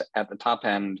GWAS, at the top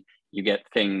end, you get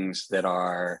things that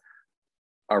are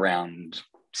around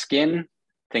skin,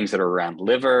 things that are around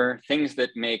liver, things that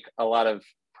make a lot of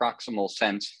proximal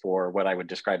sense for what I would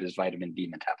describe as vitamin D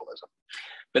metabolism.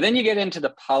 But then you get into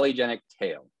the polygenic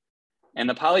tail. And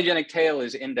the polygenic tail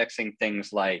is indexing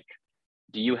things like,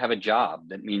 do you have a job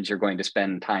that means you're going to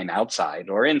spend time outside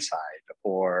or inside?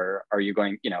 Or are you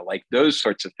going, like those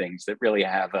sorts of things that really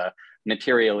have a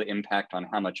material impact on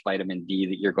how much vitamin D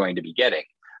that you're going to be getting,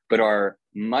 but are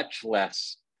much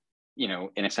less,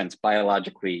 in a sense,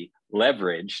 biologically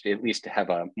leveraged, at least to have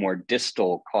a more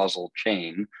distal causal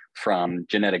chain from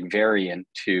genetic variant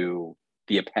to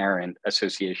the apparent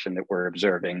association that we're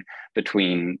observing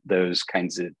between thoses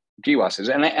kinds of GWASs.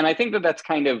 And I think that that's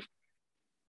kind of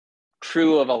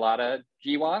true of a lot of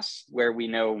GWAS where we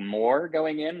know more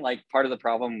going in. Like part of the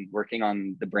problem working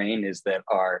on the brain is that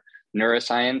our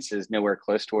neuroscience is nowhere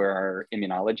close to where our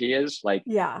immunology is. Like,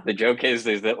 yeah, the joke is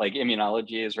that like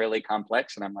immunology is really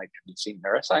complex, and I'm like, have you seen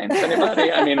neuroscience,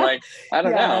 anybody? I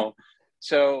don't know.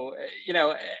 So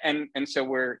and so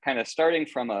we're kind of starting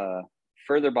from a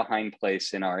further behind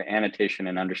place in our annotation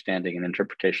and understanding and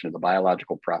interpretation of the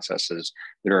biological processes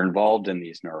that are involved in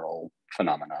these neural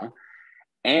phenomena.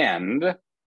 And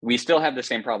we still have the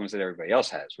same problems that everybody else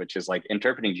has, which is like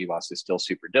interpreting GWAS is still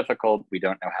super difficult. We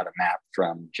don't know how to map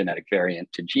from genetic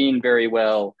variant to gene very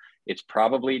well. It's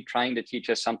probably trying to teach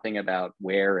us something about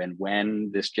where and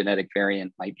when this genetic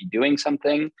variant might be doing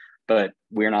something, but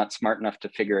we're not smart enough to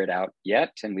figure it out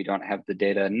yet. And we don't have the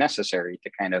data necessary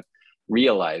to kind of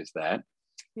realize that.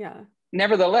 Yeah.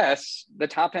 Nevertheless, the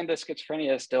top end of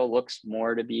schizophrenia still looks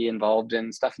more to be involved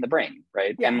in stuff in the brain,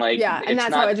 right? Yeah. And like, yeah, and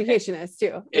that's how education is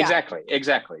too. Exactly.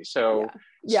 So,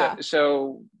 yeah.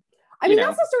 So I mean,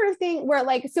 that's the sort of thing where,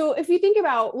 like, so if you think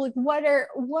about like what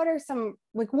are some,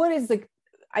 like, what is, like,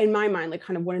 in my mind, like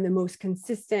kind of one of the most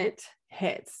consistent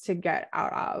hits to get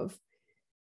out of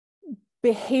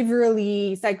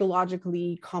behaviorally,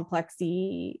 psychologically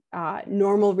complexy,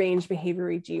 normal range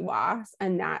behaviory GWAS,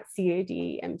 and that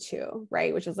CAD-M2,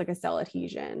 right, which is like a cell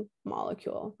adhesion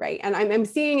molecule, right? And I'm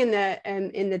seeing in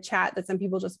the chat that some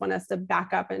people just want us to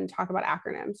back up and talk about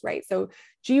acronyms, right? So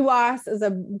GWAS is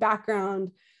a background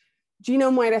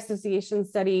genome-wide association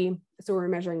study. So we're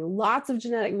measuring lots of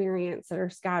genetic variants that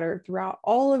are scattered throughout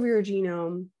all of your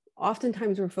genome.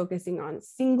 Oftentimes we're focusing on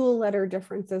single letter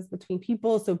differences between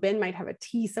people. So Ben might have a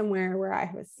T somewhere where I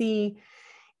have a C,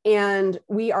 and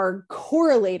we are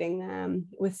correlating them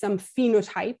with some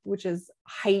phenotype, which is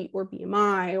height or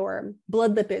BMI or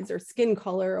blood lipids or skin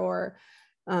color or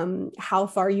how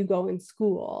far you go in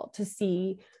school, to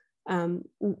see,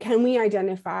 can we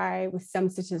identify with some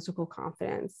statistical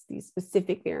confidence these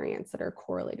specific variants that are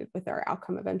correlated with our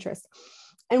outcome of interest.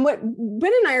 And what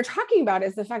Ben and I are talking about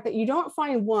is the fact that you don't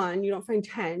find one, you don't find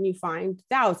 10, you find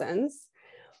thousands.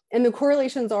 And the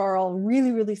correlations are all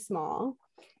really, really small.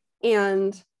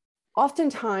 And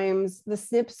oftentimes the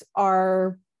SNPs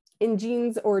are in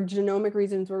genes or genomic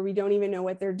regions where we don't even know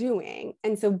what they're doing.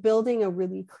 And so building a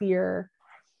really clear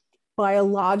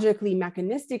biologically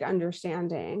mechanistic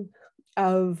understanding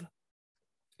of,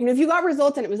 you know, if you got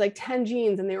results and it was like 10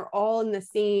 genes and they were all in the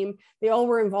same, they all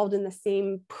were involved in the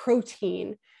same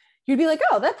protein, you'd be like,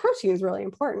 oh, that protein is really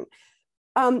important.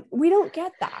 We don't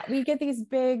get that. We get these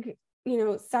big, you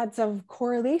know, sets of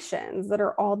correlations that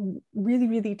are all really,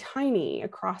 really tiny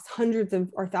across hundreds of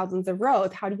or thousands of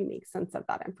rows. How do you make sense of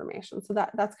that information? So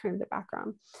that's kind of the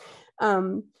background.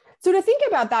 So to think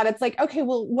about that, it's like, okay,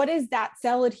 well, what is that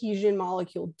cell adhesion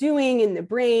molecule doing in the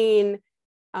brain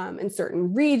in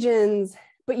certain regions?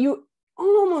 But you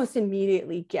almost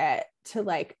immediately get to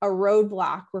like a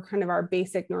roadblock where kind of our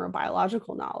basic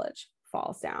neurobiological knowledge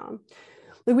falls down.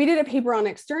 Like we did a paper on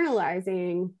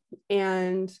externalizing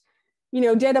and, you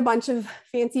know, did a bunch of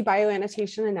fancy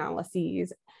bioannotation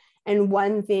analyses. And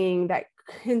one thing that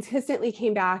consistently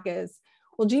came back is,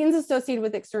 well, genes associated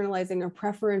with externalizing are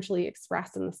preferentially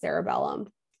expressed in the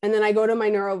cerebellum. And then I go to my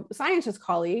neuroscientist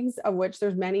colleagues, of which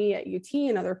there's many at UT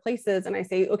and other places, and I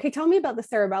say, okay, tell me about the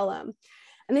cerebellum.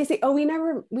 And they say, oh, we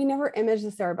never image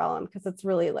the cerebellum because it's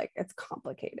really like, it's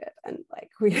complicated. And like,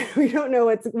 we don't know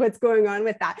what's going on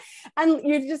with that. And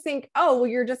you just think, oh, well,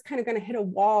 you're just kind of going to hit a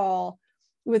wall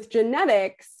with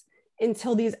genetics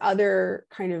until these other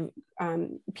kind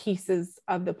of pieces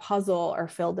of the puzzle are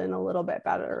filled in a little bit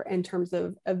better in terms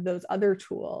of those other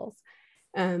tools.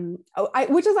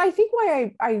 Which is, I think,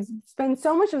 why I spend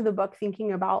so much of the book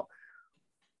thinking about,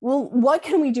 well, what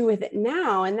can we do with it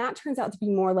now? And that turns out to be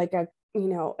more like a, you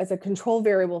know, as a control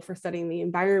variable for studying the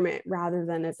environment rather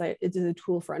than as a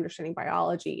tool for understanding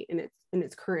biology in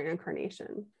its current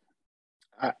incarnation.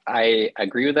 I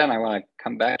agree with that. And I want to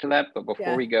come back to that. But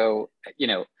before we go, you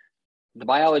know, the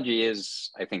biology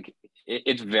is, I think,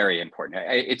 it's very important.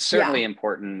 It's certainly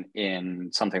important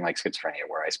in something like schizophrenia,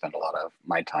 where I spend a lot of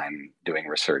my time doing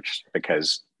research,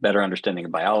 because better understanding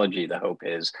of biology, the hope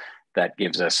is that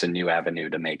gives us a new avenue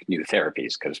to make new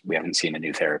therapies, because we haven't seen a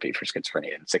new therapy for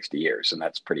schizophrenia in 60 years, and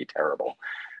that's pretty terrible.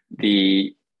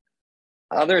 The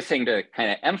other thing to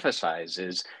kind of emphasize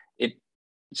is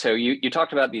so you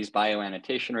talked about these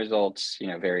bioannotation results, you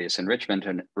know, various enrichment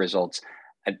results.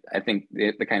 I think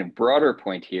the kind of broader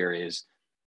point here is,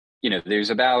 you know, there's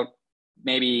about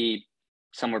maybe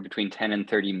somewhere between 10 and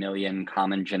 30 million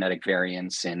common genetic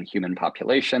variants in human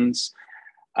populations.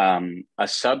 A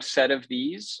subset of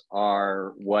these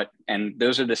are and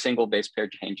those are the single base pair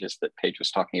changes that Paige was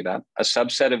talking about. A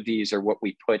subset of these are what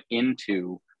we put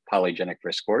into polygenic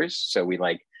risk scores. So we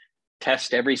like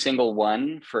test every single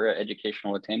one for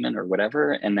educational attainment or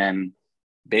whatever. And then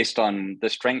based on the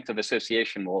strength of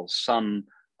association, we'll sum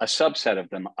a subset of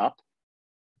them up,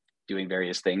 doing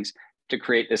various things to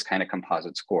create this kind of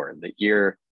composite score that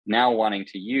you're now wanting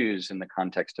to use in the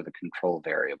context of a control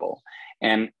variable.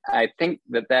 And I think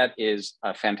that is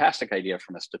a fantastic idea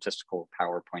from a statistical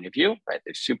power point of view, right?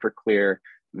 There's super clear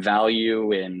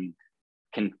value in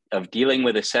of dealing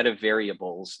with a set of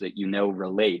variables that you know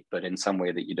relate, but in some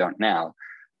way that you don't now.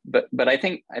 But I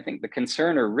think the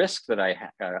concern or risk that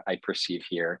I perceive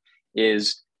here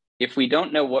is if we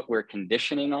don't know what we're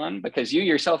conditioning on, because you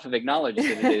yourself have acknowledged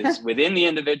that it is within the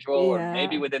individual or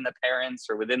maybe within the parents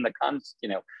or within the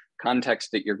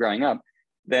context that you're growing up,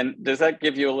 then does that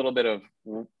give you a little bit of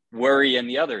worry in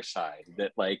the other side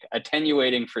that like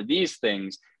attenuating for these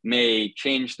things may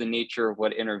change the nature of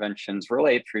what interventions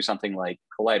relate through something like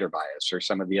collider bias or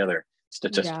some of the other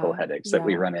statistical headaches that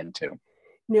we run into?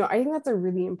 No, I think that's a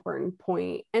really important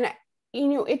point. And,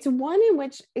 it's one in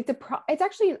which it's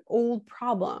actually an old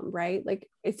problem, right? Like,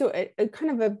 so a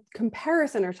kind of a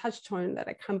comparison or touchstone that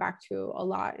I come back to a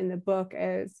lot in the book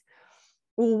is,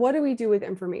 well, what do we do with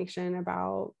information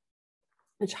about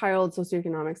a child's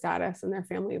socioeconomic status and their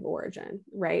family of origin,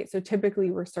 right? So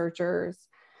typically researchers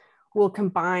will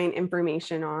combine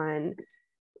information on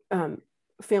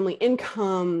family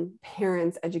income,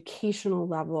 parents' educational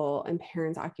level, and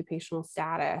parents' occupational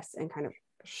status, and kind of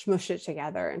smush it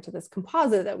together into this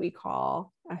composite that we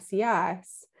call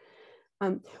SES,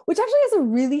 which actually has a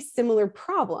really similar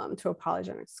problem to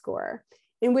apologenic score,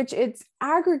 in which it's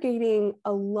aggregating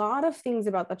a lot of things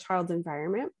about the child's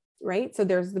environment, right? So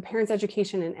there's the parents'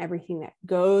 education and everything that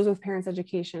goes with parents'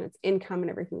 education, it's income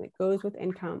and everything that goes with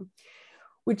income,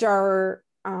 which are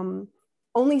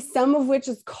only some of which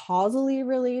is causally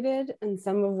related and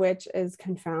some of which is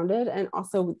confounded. And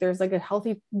also there's like a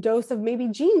healthy dose of maybe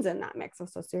genes in that mix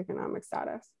of socioeconomic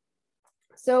status.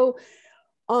 So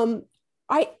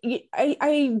I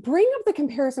bring up the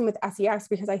comparison with SEX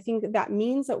because I think that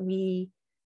means that we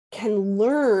can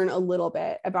learn a little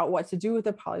bit about what to do with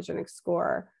the polygenic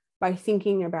score by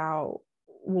thinking about,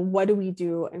 well, what do we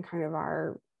do and kind of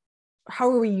how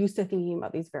are we used to thinking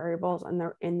about these variables and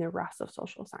they're in the rest of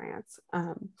social science.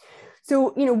 So,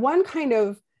 one kind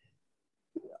of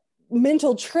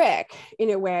mental trick in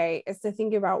a way is to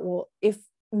think about, well, if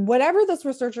whatever this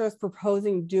researcher is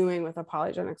proposing doing with a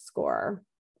polygenic score,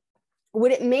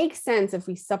 would it make sense if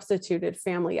we substituted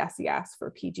family SES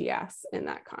for PGS in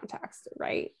that context,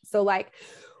 right? So like,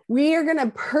 we are going to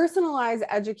personalize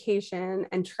education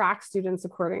and track students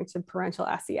according to parental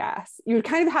SES. You would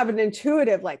kind of have an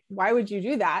intuitive, like, why would you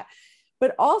do that?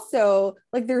 But also,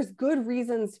 like, there's good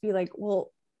reasons to be like,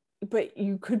 well, but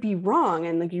you could be wrong.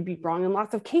 And like, you'd be wrong in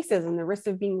lots of cases. And the risks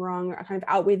of being wrong kind of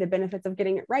outweigh the benefits of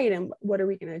getting it right. And what are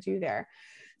we going to do there?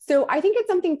 So I think it's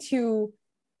something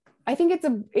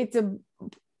it's a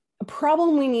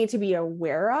problem we need to be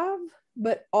aware of,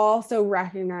 but also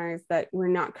recognize that we're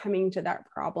not coming to that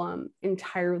problem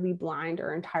entirely blind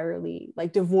or entirely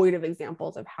like devoid of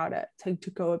examples of how to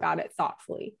go about it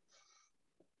thoughtfully.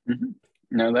 Mm-hmm.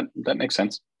 No, that makes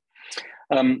sense.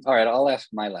 All right, I'll ask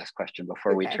my last question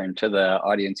before we turn to the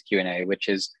audience Q&A, which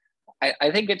is,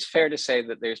 I think it's fair to say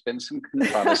that there's been some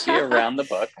controversy around the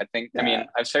book. I mean,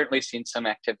 I've certainly seen some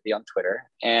activity on Twitter,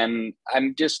 and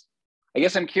I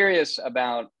guess I'm curious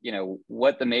about,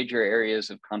 what the major areas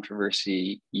of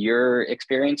controversy you're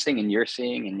experiencing and you're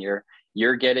seeing and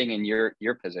you're getting in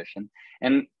your position,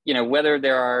 and, whether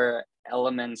there are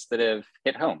elements that have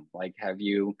hit home. Like, have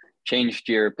you changed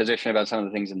your position about some of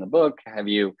the things in the book? Have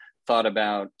you thought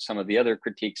about some of the other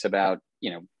critiques about,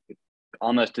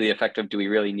 almost to the effect of, do we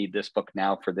really need this book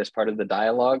now for this part of the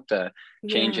dialogue to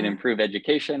change and improve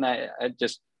education? I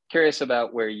just curious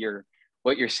about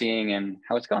what you're seeing and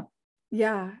how it's gone.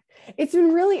 Yeah, it's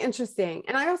been really interesting.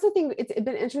 And I also think it's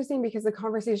been interesting because the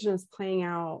conversation is playing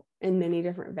out in many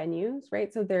different venues,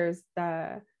 right? So there's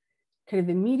the kind of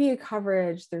the media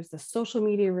coverage, there's the social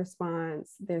media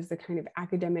response, there's the kind of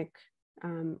academic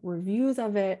reviews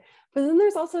of it. But then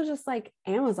there's also just like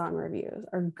Amazon reviews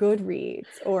or Goodreads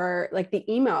or like the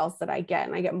emails that I get,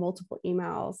 and I get multiple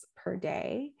emails per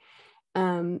day.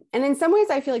 And in some ways,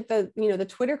 I feel like the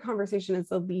Twitter conversation is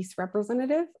the least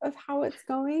representative of how it's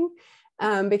going,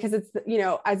 because it's,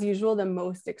 as usual, the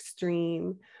most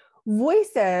extreme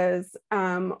voices.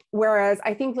 Whereas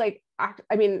I think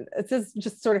it's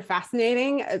just sort of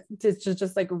fascinating to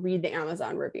just like read the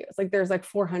Amazon reviews. Like there's like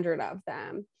 400 of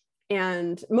them,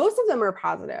 and most of them are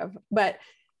positive, but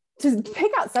to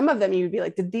pick out some of them, you'd be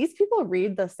like, did these people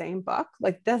read the same book?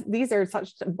 Like these are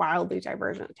such wildly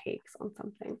divergent takes on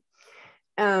something.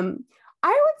 I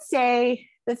would say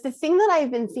that the thing that I've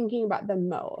been thinking about the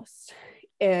most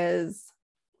is,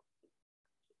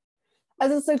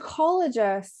 as a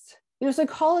psychologist,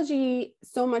 psychology,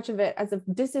 so much of it as a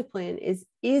discipline is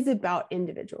about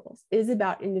individuals, is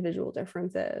about individual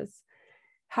differences.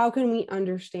 How can we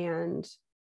understand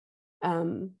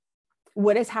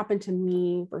what has happened to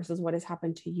me versus what has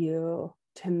happened to you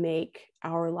to make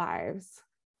our lives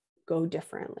go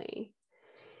differently?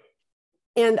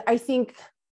 And I think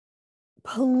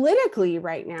politically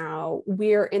right now,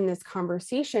 we're in this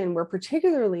conversation where,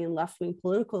 particularly in left-wing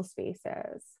political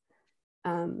spaces,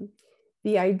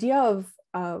 the idea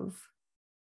of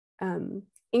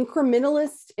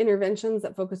incrementalist interventions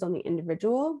that focus on the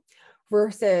individual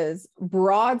versus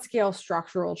broad-scale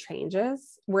structural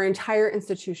changes where entire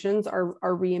institutions are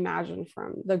reimagined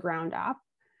from the ground up.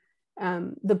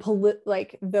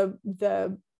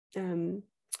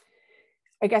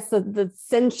 I guess the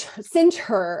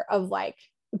center of like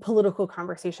political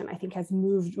conversation, I think, has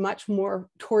moved much more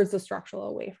towards the structural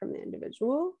away from the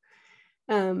individual.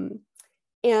 And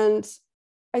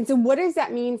so what does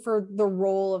that mean for the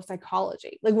role of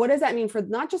psychology? Like, what does that mean for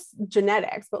not just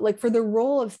genetics, but like for the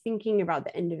role of thinking about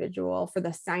the individual, for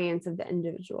the science of the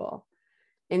individual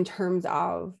in terms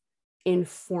of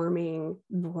informing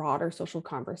broader social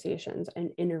conversations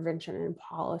and intervention and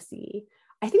policy?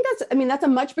 I think that's a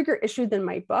much bigger issue than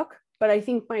my book, but I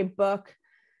think my book,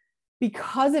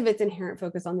 because of its inherent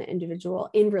focus on the individual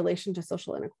in relation to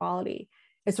social inequality,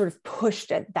 has sort of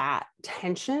pushed at that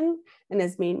tension and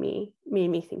has made me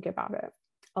think about it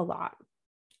a lot.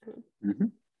 Mm-hmm.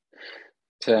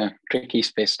 It's a tricky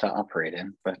space to operate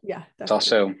in, but yeah, definitely. It's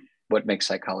also what makes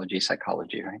psychology,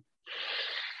 right?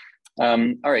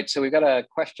 All right, so we've got a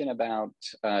question about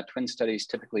twin studies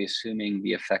typically assuming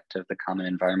the effect of the common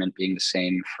environment being the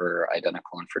same for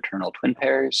identical and fraternal twin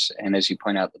pairs. And as you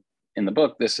point out in the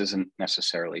book, this isn't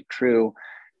necessarily true.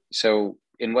 So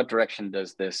in what direction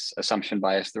does this assumption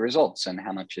bias the results, and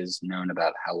how much is known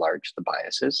about how large the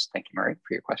bias is? Thank you, Murray,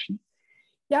 for your question.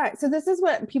 Yeah, so this is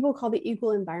what people call the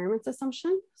equal environments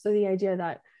assumption. So the idea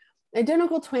that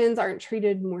identical twins aren't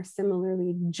treated more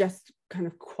similarly just kind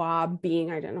of qua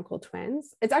being identical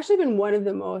twins. It's actually been one of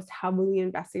the most heavily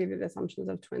investigated assumptions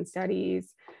of twin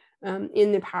studies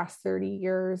in the past 30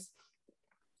 years.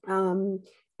 And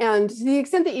to the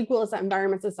extent that equal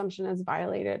environments assumption is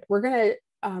violated, we're going to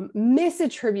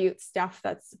misattribute stuff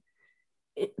that's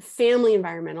family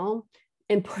environmental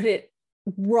and put it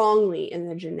wrongly in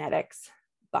the genetics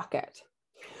bucket.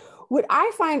 What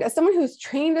I find, as someone who's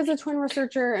trained as a twin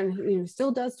researcher and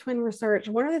still does twin research,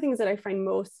 one of the things that I find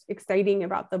most exciting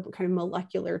about the kind of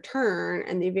molecular turn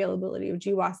and the availability of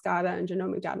GWAS data and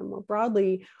genomic data more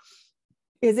broadly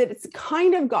is that it's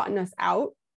kind of gotten us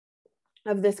out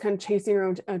of this kind of chasing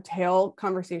around a tail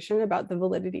conversation about the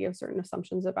validity of certain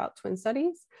assumptions about twin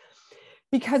studies,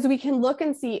 because we can look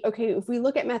and see, okay, if we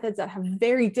look at methods that have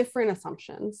very different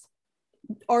assumptions,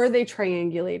 are they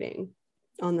triangulating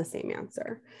on the same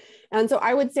answer? And so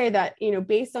I would say that,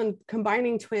 based on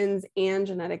combining twins and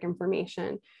genetic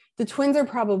information, the twins are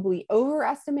probably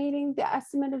overestimating the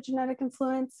estimate of genetic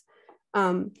influence,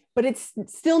 but it's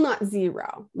still not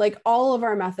zero. Like, all of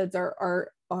our methods are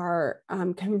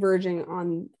converging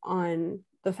on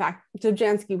the fact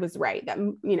Dobzhansky was right, that,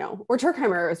 or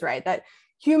Turkheimer was right, that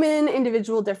human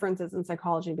individual differences in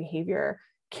psychology and behavior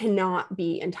cannot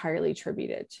be entirely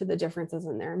attributed to the differences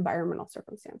in their environmental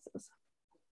circumstances.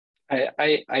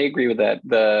 I agree with that.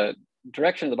 The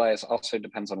direction of the bias also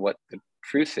depends on what the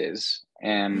truth is.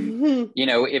 And,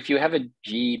 if you have a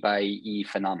G by E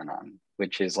phenomenon,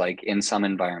 which is like in some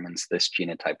environments, this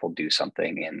genotype will do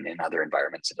something, and in other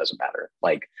environments, it doesn't matter.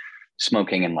 Like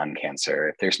smoking and lung cancer.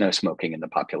 If there's no smoking in the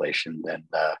population, then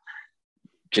the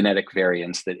genetic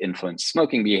variants that influence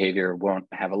smoking behavior won't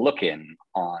have a look in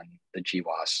on the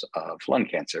GWAS of lung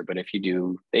cancer. But if you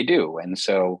do, they do. And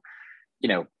so,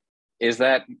 is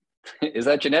that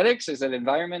genetics? Is that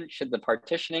environment? Should the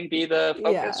partitioning be the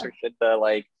focus, or should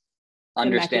the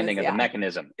understanding of the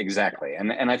mechanism? Exactly.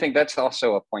 And I think that's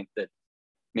also a point that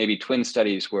maybe twin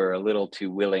studies were a little too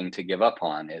willing to give up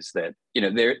on, is that,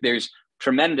 there's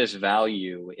tremendous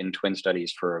value in twin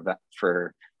studies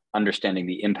for understanding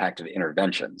the impact of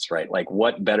interventions, right? Like,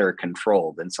 what better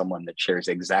control than someone that shares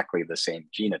exactly the same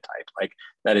genotype? Like,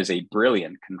 that is a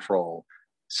brilliant control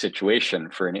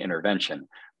situation for an intervention.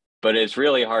 But it's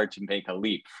really hard to make a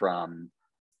leap from,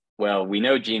 well, we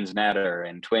know genes matter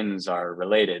and twins are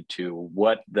related, to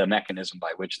what the mechanism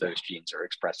by which those genes are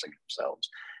expressing themselves.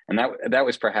 And that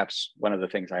was perhaps one of the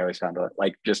things I always found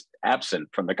just absent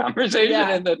from the conversation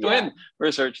in the twin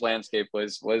research landscape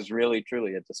was really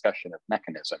truly a discussion of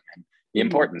mechanism and the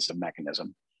importance of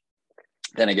mechanism.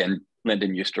 Then again,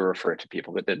 Lyndon used to refer to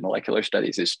people that did molecular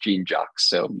studies as gene jocks.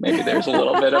 So maybe there's a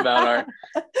little bit about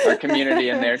our community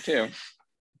in there too.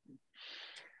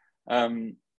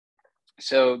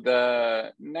 So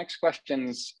the next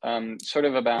question's sort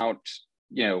of about,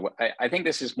 I think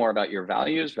this is more about your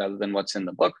values rather than what's in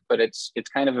the book, but it's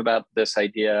kind of about this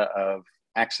idea of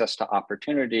access to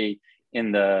opportunity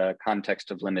in the context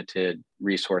of limited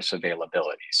resource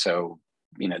availability. So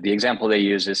the example they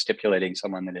use is stipulating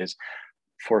someone that is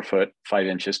 4 foot 5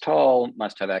 inches tall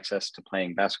must have access to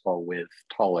playing basketball with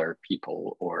taller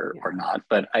people or not.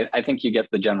 But I think you get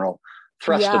the general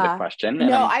thrust of the question.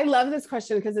 No, I love this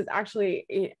question because it's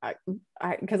actually,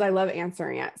 because I love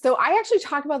answering it. So I actually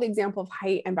talk about the example of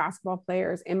height and basketball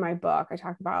players in my book. I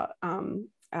talk about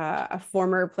a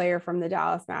former player from the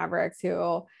Dallas Mavericks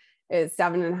who is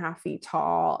 7.5 feet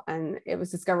tall. And it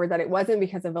was discovered that it wasn't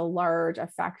because of a large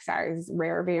effect size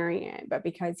rare variant, but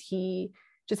because he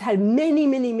just had many,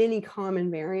 many, many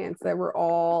common variants that were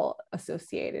all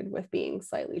associated with being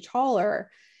slightly taller.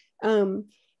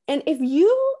 And if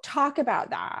you talk about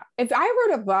that, if I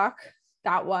wrote a book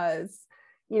that was,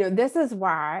 this is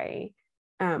why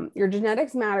your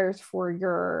genetics matters for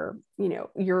your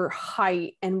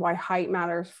height, and why height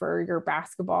matters for your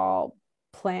basketball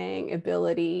playing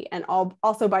ability. And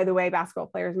also, by the way, basketball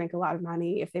players make a lot of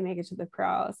money if they make it to the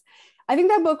pros. I think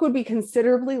that book would be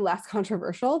considerably less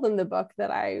controversial than the book that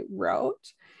I wrote.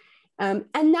 And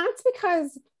that's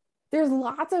because there's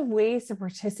lots of ways to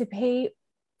participate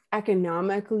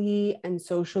economically and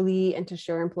socially and to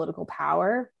share in political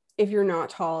power if you're not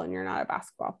tall and you're not a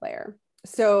basketball player.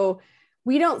 So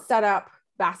we don't set up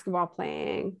basketball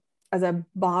playing as a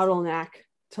bottleneck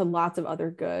to lots of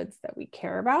other goods that we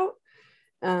care about.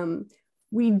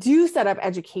 We do set up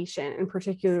education, and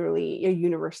particularly a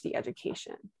university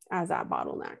education, as that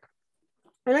bottleneck.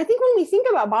 And I think when we think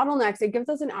about bottlenecks, it gives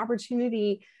us an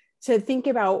opportunity to think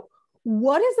about,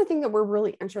 what is the thing that we're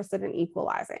really interested in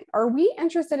equalizing? Are we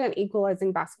interested in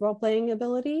equalizing basketball playing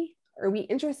ability? Are we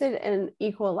interested in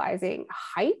equalizing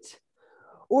height?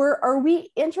 Or are we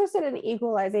interested in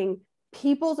equalizing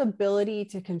people's ability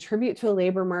to contribute to a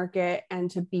labor market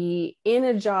and to be in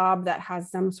a job that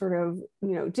has some sort of,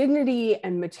 dignity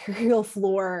and material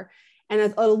floor,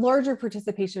 and a larger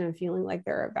participation and feeling like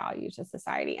they're of value to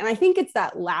society? And I think it's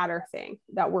that latter thing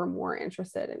that we're more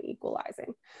interested in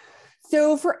equalizing.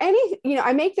 So for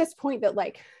I make this point that,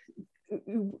 like,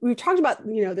 we've talked about,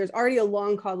 there's already a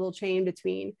long causal chain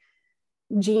between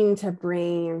gene to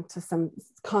brain to some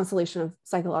constellation of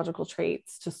psychological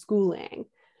traits to schooling.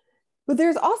 But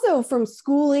there's also, from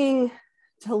schooling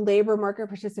to labor market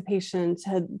participation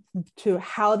to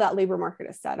how that labor market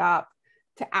is set up,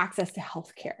 to access to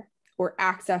healthcare or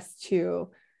access to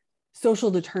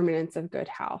social determinants of good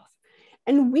health.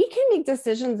 And we can make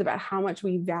decisions about how much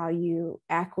we value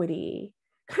equity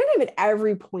kind of at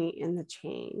every point in the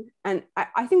chain. And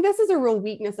I think this is a real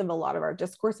weakness of a lot of our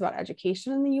discourse about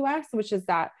education in the US, which is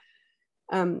that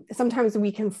sometimes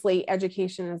we conflate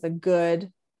education as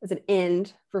an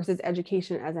end versus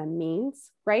education as a means,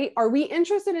 right? Are we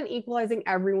interested in equalizing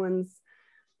everyone's,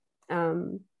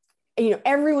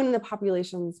 everyone in the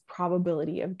population's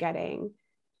probability of getting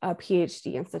a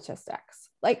PhD in statistics?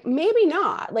 Like, maybe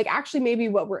not. Like, actually, maybe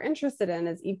what we're interested in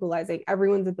is equalizing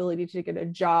everyone's ability to get a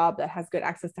job that has good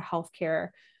access to healthcare,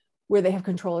 where they have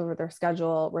control over their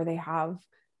schedule, where they have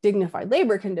dignified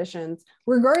labor conditions,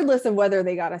 regardless of whether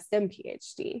they got a STEM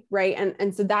PhD, right?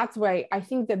 And so that's why I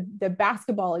think the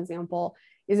basketball example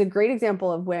is a great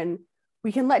example of when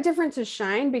we can let differences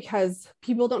shine, because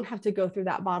people don't have to go through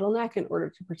that bottleneck in order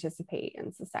to participate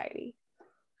in society.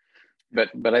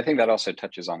 But I think that also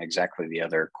touches on exactly the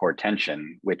other core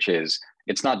tension, which is,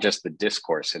 it's not just the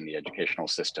discourse in the educational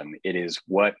system, it is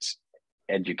what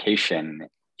education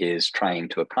is trying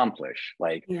to accomplish.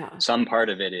 Like, some part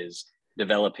of it is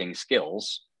developing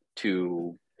skills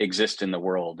to exist in the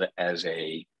world as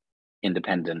a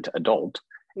independent adult.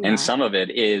 And some of it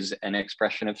is an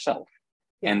expression of self.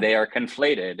 And they are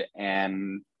conflated,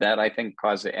 and that, I think,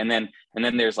 causes it. And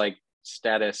then there's like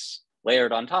status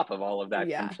layered on top of all of that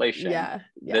conflation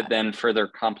that then further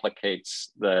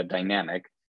complicates the dynamic.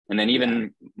 And then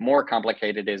even more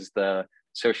complicated is the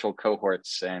social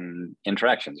cohorts and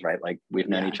interactions, right? Like, we've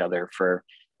known each other for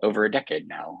over a decade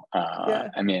now.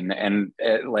 I mean, and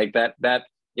like that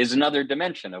is another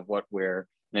dimension of what we're,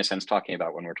 in a sense, talking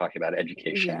about when we're talking about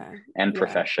education and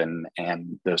profession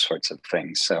and those sorts of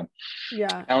things. So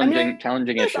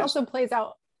challenging issues. This also plays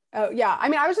out. I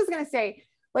mean, I was just going to say,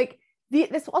 like,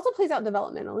 this also plays out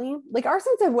developmentally. Like, our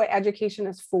sense of what education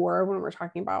is for when we're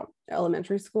talking about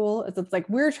elementary school is, it's like,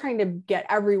 we're trying to get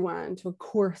everyone to a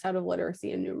core set of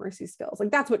literacy and numeracy skills.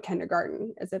 Like, that's what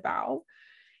kindergarten is about.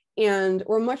 And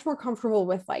we're much more comfortable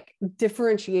with, like,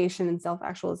 differentiation and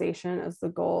self-actualization as the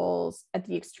goals at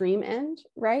the extreme end,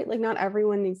 right? Like, not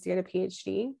everyone needs to get a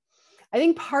PhD. I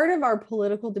think part of our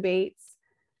political debates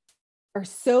are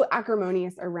so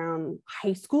acrimonious around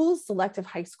high schools, selective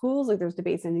high schools. Like, there's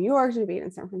debates in New York, debate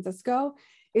in San Francisco,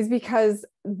 is because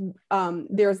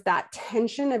there's that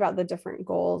tension about the different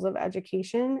goals of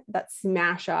education that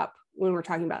smash up when we're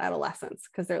talking about adolescents,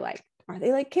 because they're like, are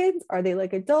they like kids? Are they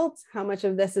like adults? How much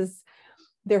of this is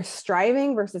they're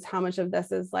striving versus how much of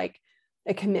this is like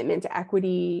a commitment to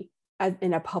equity as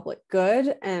in a public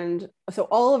good? And so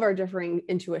all of our differing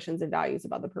intuitions and values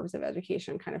about the purpose of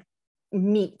education kind of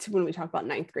meet when we talk about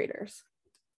ninth graders.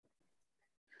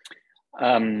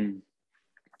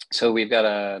 So we've got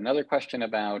another question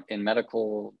about, in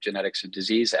medical genetics of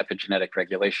disease, epigenetic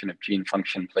regulation of gene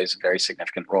function plays a very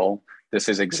significant role. This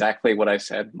is exactly what I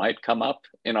said might come up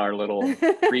in our little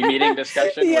pre-meeting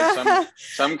discussion with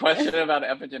some question about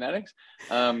epigenetics.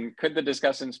 Could the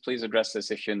discussants please address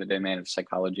this issue in the domain of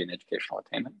psychology and educational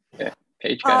attainment? Yeah.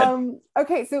 Paige, go ahead.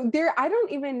 Okay, so I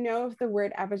don't even know if the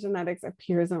word epigenetics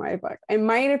appears in my book. It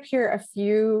might appear a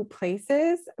few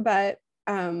places, but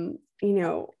you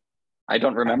know, I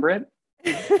don't remember it.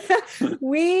 As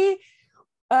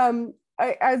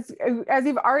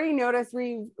you've already noticed,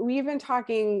 we've been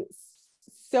talking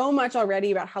so much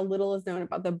already about how little is known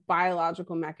about the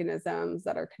biological mechanisms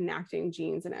that are connecting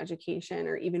genes and education,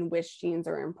 or even which genes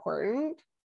are important.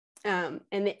 And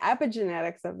the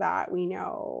epigenetics of that, we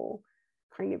know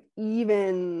kind of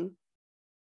even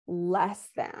less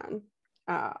than.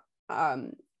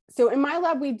 So in my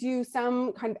lab, we do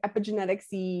some kind of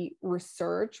epigenetics-y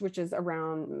research, which is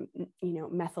around, you know,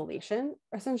 methylation,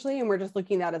 essentially. And we're just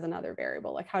looking at that as another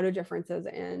variable, like how do differences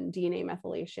in DNA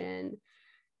methylation,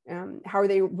 how are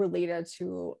they related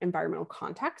to environmental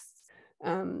contexts?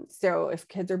 So if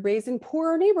kids are raised in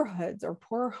poorer neighborhoods or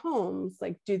poorer homes,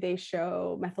 like do they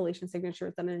show methylation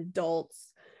signatures that in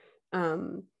adults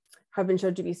have been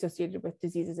shown to be associated with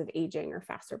diseases of aging or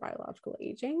faster biological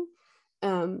aging?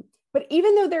 But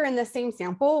even though they're in the same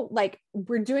sample, like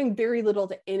we're doing very little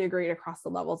to integrate across the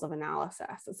levels of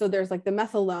analysis. So there's like the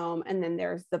methylome, and then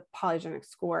there's the polygenic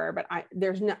score, but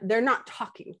they're not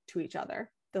talking to each other,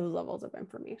 those levels of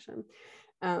information.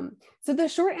 So the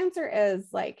short answer is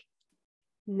like,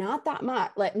 not that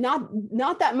much, like not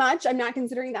that much. I'm not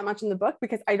considering that much in the book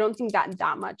because I don't think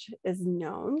that much is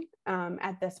known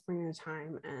at this point in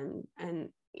time. And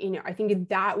you know, I think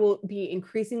that will be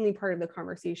increasingly part of the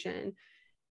conversation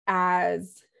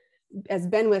as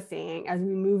Ben was saying, as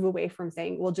we move away from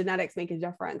saying, well, genetics make a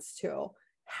difference, to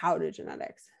how do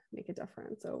genetics make a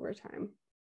difference over time?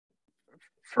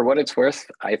 For what it's worth,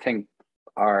 I think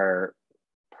our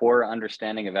poor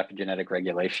understanding of epigenetic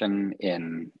regulation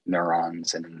in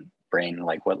neurons and brain,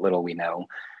 like what little we know,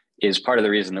 is part of the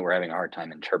reason that we're having a hard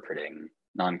time interpreting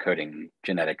non-coding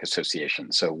genetic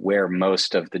associations. So where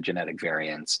most of the genetic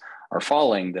variants are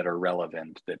falling that are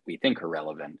relevant, that we think are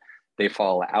relevant, they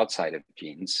fall outside of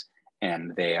genes,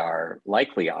 and they are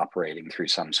likely operating through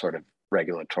some sort of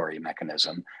regulatory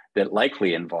mechanism that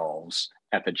likely involves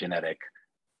epigenetic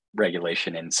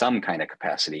regulation in some kind of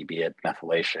capacity, be it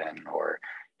methylation or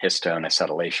histone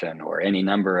acetylation or any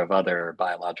number of other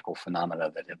biological phenomena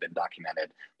that have been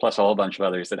documented, plus a whole bunch of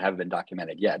others that haven't been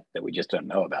documented yet that we just don't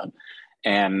know about.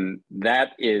 And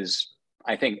that is,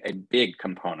 I think, a big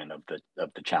component of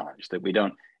the challenge, that we're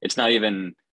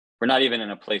not even in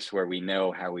a place where we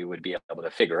know how we would be able to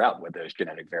figure out what those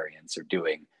genetic variants are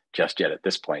doing just yet at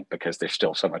this point, because there's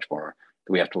still so much more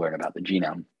that we have to learn about the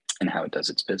genome and how it does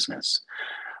its business.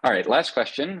 All right, last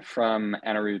question from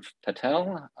Anirudh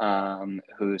Patel,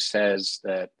 who says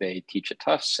that they teach at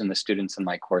Tufts, and the students in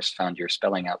my course found your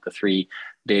spelling out the 3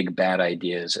 big bad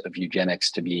ideas of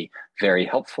eugenics to be very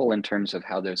helpful in terms of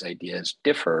how those ideas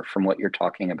differ from what you're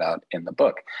talking about in the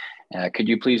book. Could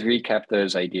you please recap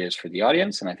those ideas for the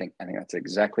audience? And I think that's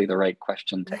exactly the right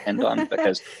question to end on,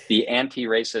 because the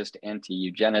anti-racist,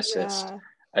 anti-eugenicist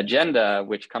agenda,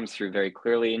 which comes through very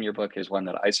clearly in your book, is one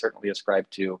that I certainly ascribe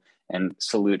to, and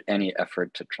salute any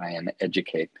effort to try and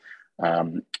educate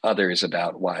others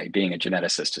about why being a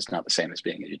geneticist is not the same as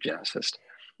being a eugenicist.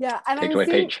 Yeah, and Take it away,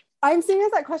 Paige. I'm seeing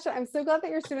as that question. I'm so glad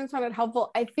that your students found it helpful.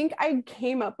 I think I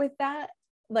came up with that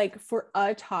like for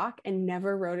a talk and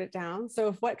never wrote it down. So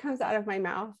if what comes out of my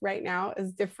mouth right now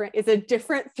is different, it's a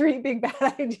different 3 big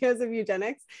bad ideas of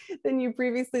eugenics than you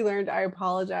previously learned, I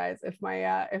apologize if my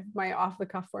off the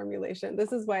cuff formulation.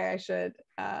 This is why I should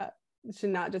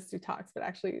not just do talks, but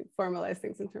actually formalize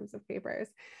things in terms of papers.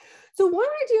 So one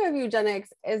idea of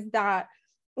eugenics is that,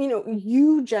 you know,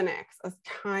 eugenics is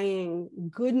tying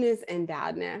goodness and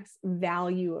badness,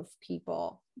 value of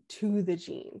people to the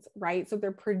genes, right? So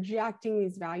they're projecting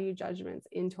these value judgments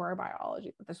into our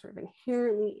biology, that they're sort of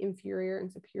inherently inferior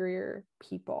and superior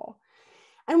people.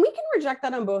 And we can reject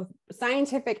that on both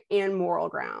scientific and moral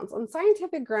grounds. On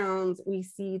scientific grounds, we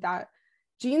see that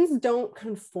genes don't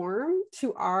conform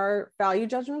to our value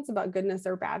judgments about goodness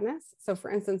or badness. So for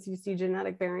instance, you see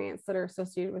genetic variants that are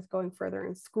associated with going further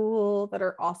in school, that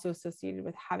are also associated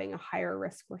with having a higher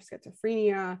risk for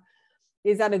schizophrenia.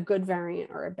 Is that a good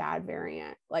variant or a bad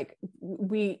variant? Like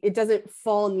it doesn't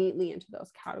fall neatly into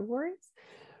those categories.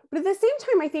 But at the same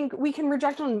time, I think we can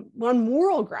reject on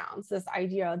moral grounds this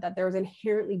idea that there's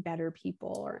inherently better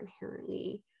people or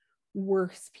inherently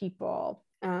worse people.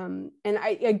 And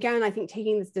I think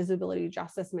taking this disability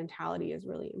justice mentality is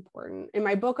really important. In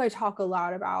my book, I talk a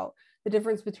lot about the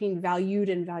difference between valued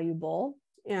and valuable,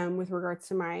 with regards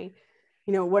to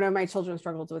one of my children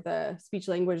struggles with a speech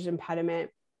language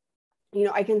impediment.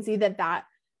 I can see that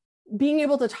being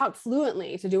able to talk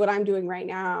fluently, to do what I'm doing right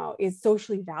now, is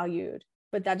socially valued,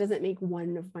 but that doesn't make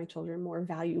one of my children more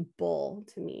valuable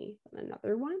to me than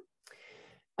another one.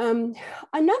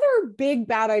 Another big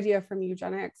bad idea from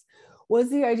eugenics was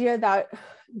the idea that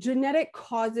genetic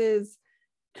causes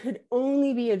could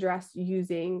only be addressed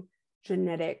using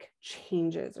genetic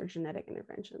changes or genetic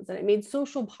interventions, and it made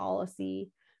social policy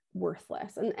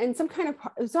worthless. And some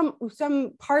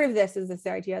part of this is this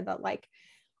idea that like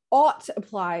ought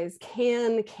applies,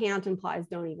 can't implies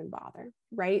don't even bother,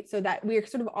 right? So that we're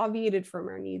sort of obviated from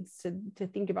our needs to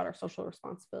think about our social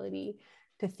responsibility,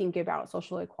 to think about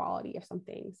social equality if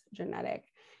something's genetic.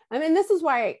 And this is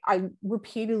why I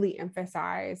repeatedly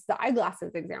emphasize the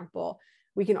eyeglasses example.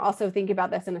 We can also think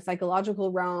about this in a psychological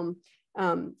realm.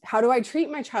 How do I treat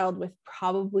my child with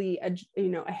probably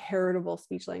a heritable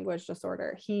speech language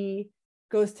disorder? He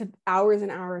goes to hours and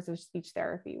hours of speech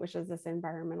therapy, which is this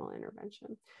environmental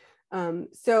intervention.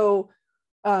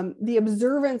 The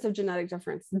observance of genetic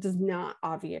difference does not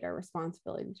obviate our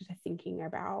responsibility to thinking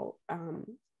about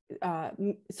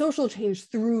social change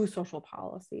through social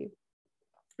policy.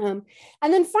 And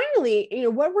then finally,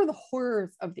 what were the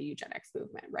horrors of the eugenics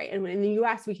movement, right? And in the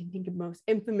US, we can think of most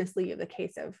infamously of the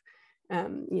case of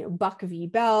Buck v.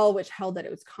 Bell, which held that it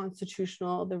was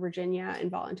constitutional, the Virginia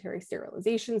involuntary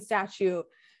sterilization statute,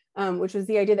 which was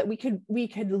the idea that we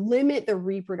could limit the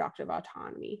reproductive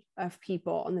autonomy of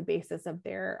people on the basis of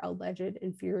their alleged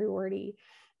inferiority.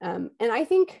 And I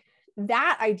think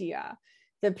that idea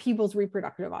that people's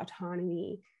reproductive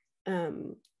autonomy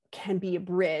can be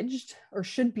abridged or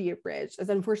should be abridged is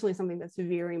unfortunately something that's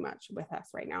very much with us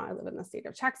right now. I live in the state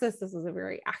of Texas. This is a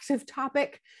very active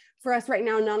topic for us right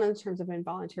now, not in terms of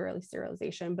involuntary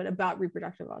sterilization, but about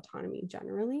reproductive autonomy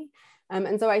generally.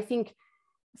 And so I think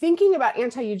thinking about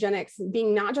anti-eugenics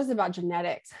being not just about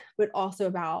genetics, but also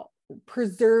about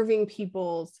preserving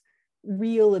people's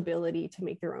real ability to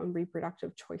make their own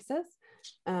reproductive choices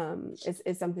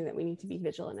is something that we need to be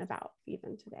vigilant about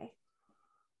even today.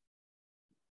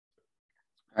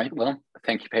 All right, well,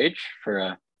 thank you, Paige, for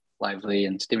a lively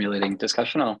and stimulating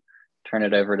discussion. I'll turn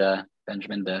it over to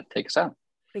Benjamin to take us out.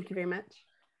 Thank you very much.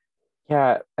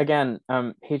 Yeah, again,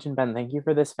 Paige and Ben, thank you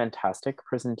for this fantastic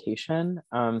presentation.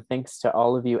 Thanks to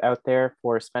all of you out there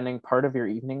for spending part of your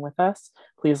evening with us.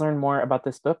 Please learn more about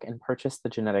this book and purchase The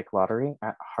Genetic Lottery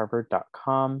at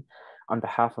harvard.com. On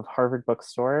behalf of Harvard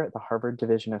Bookstore, the Harvard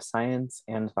Division of Science,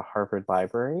 and the Harvard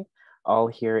Library, all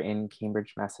here in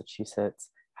Cambridge, Massachusetts,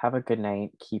 have a good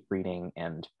night, keep reading,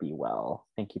 and be well.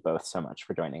 Thank you both so much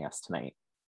for joining us tonight.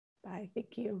 Bye,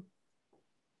 thank you.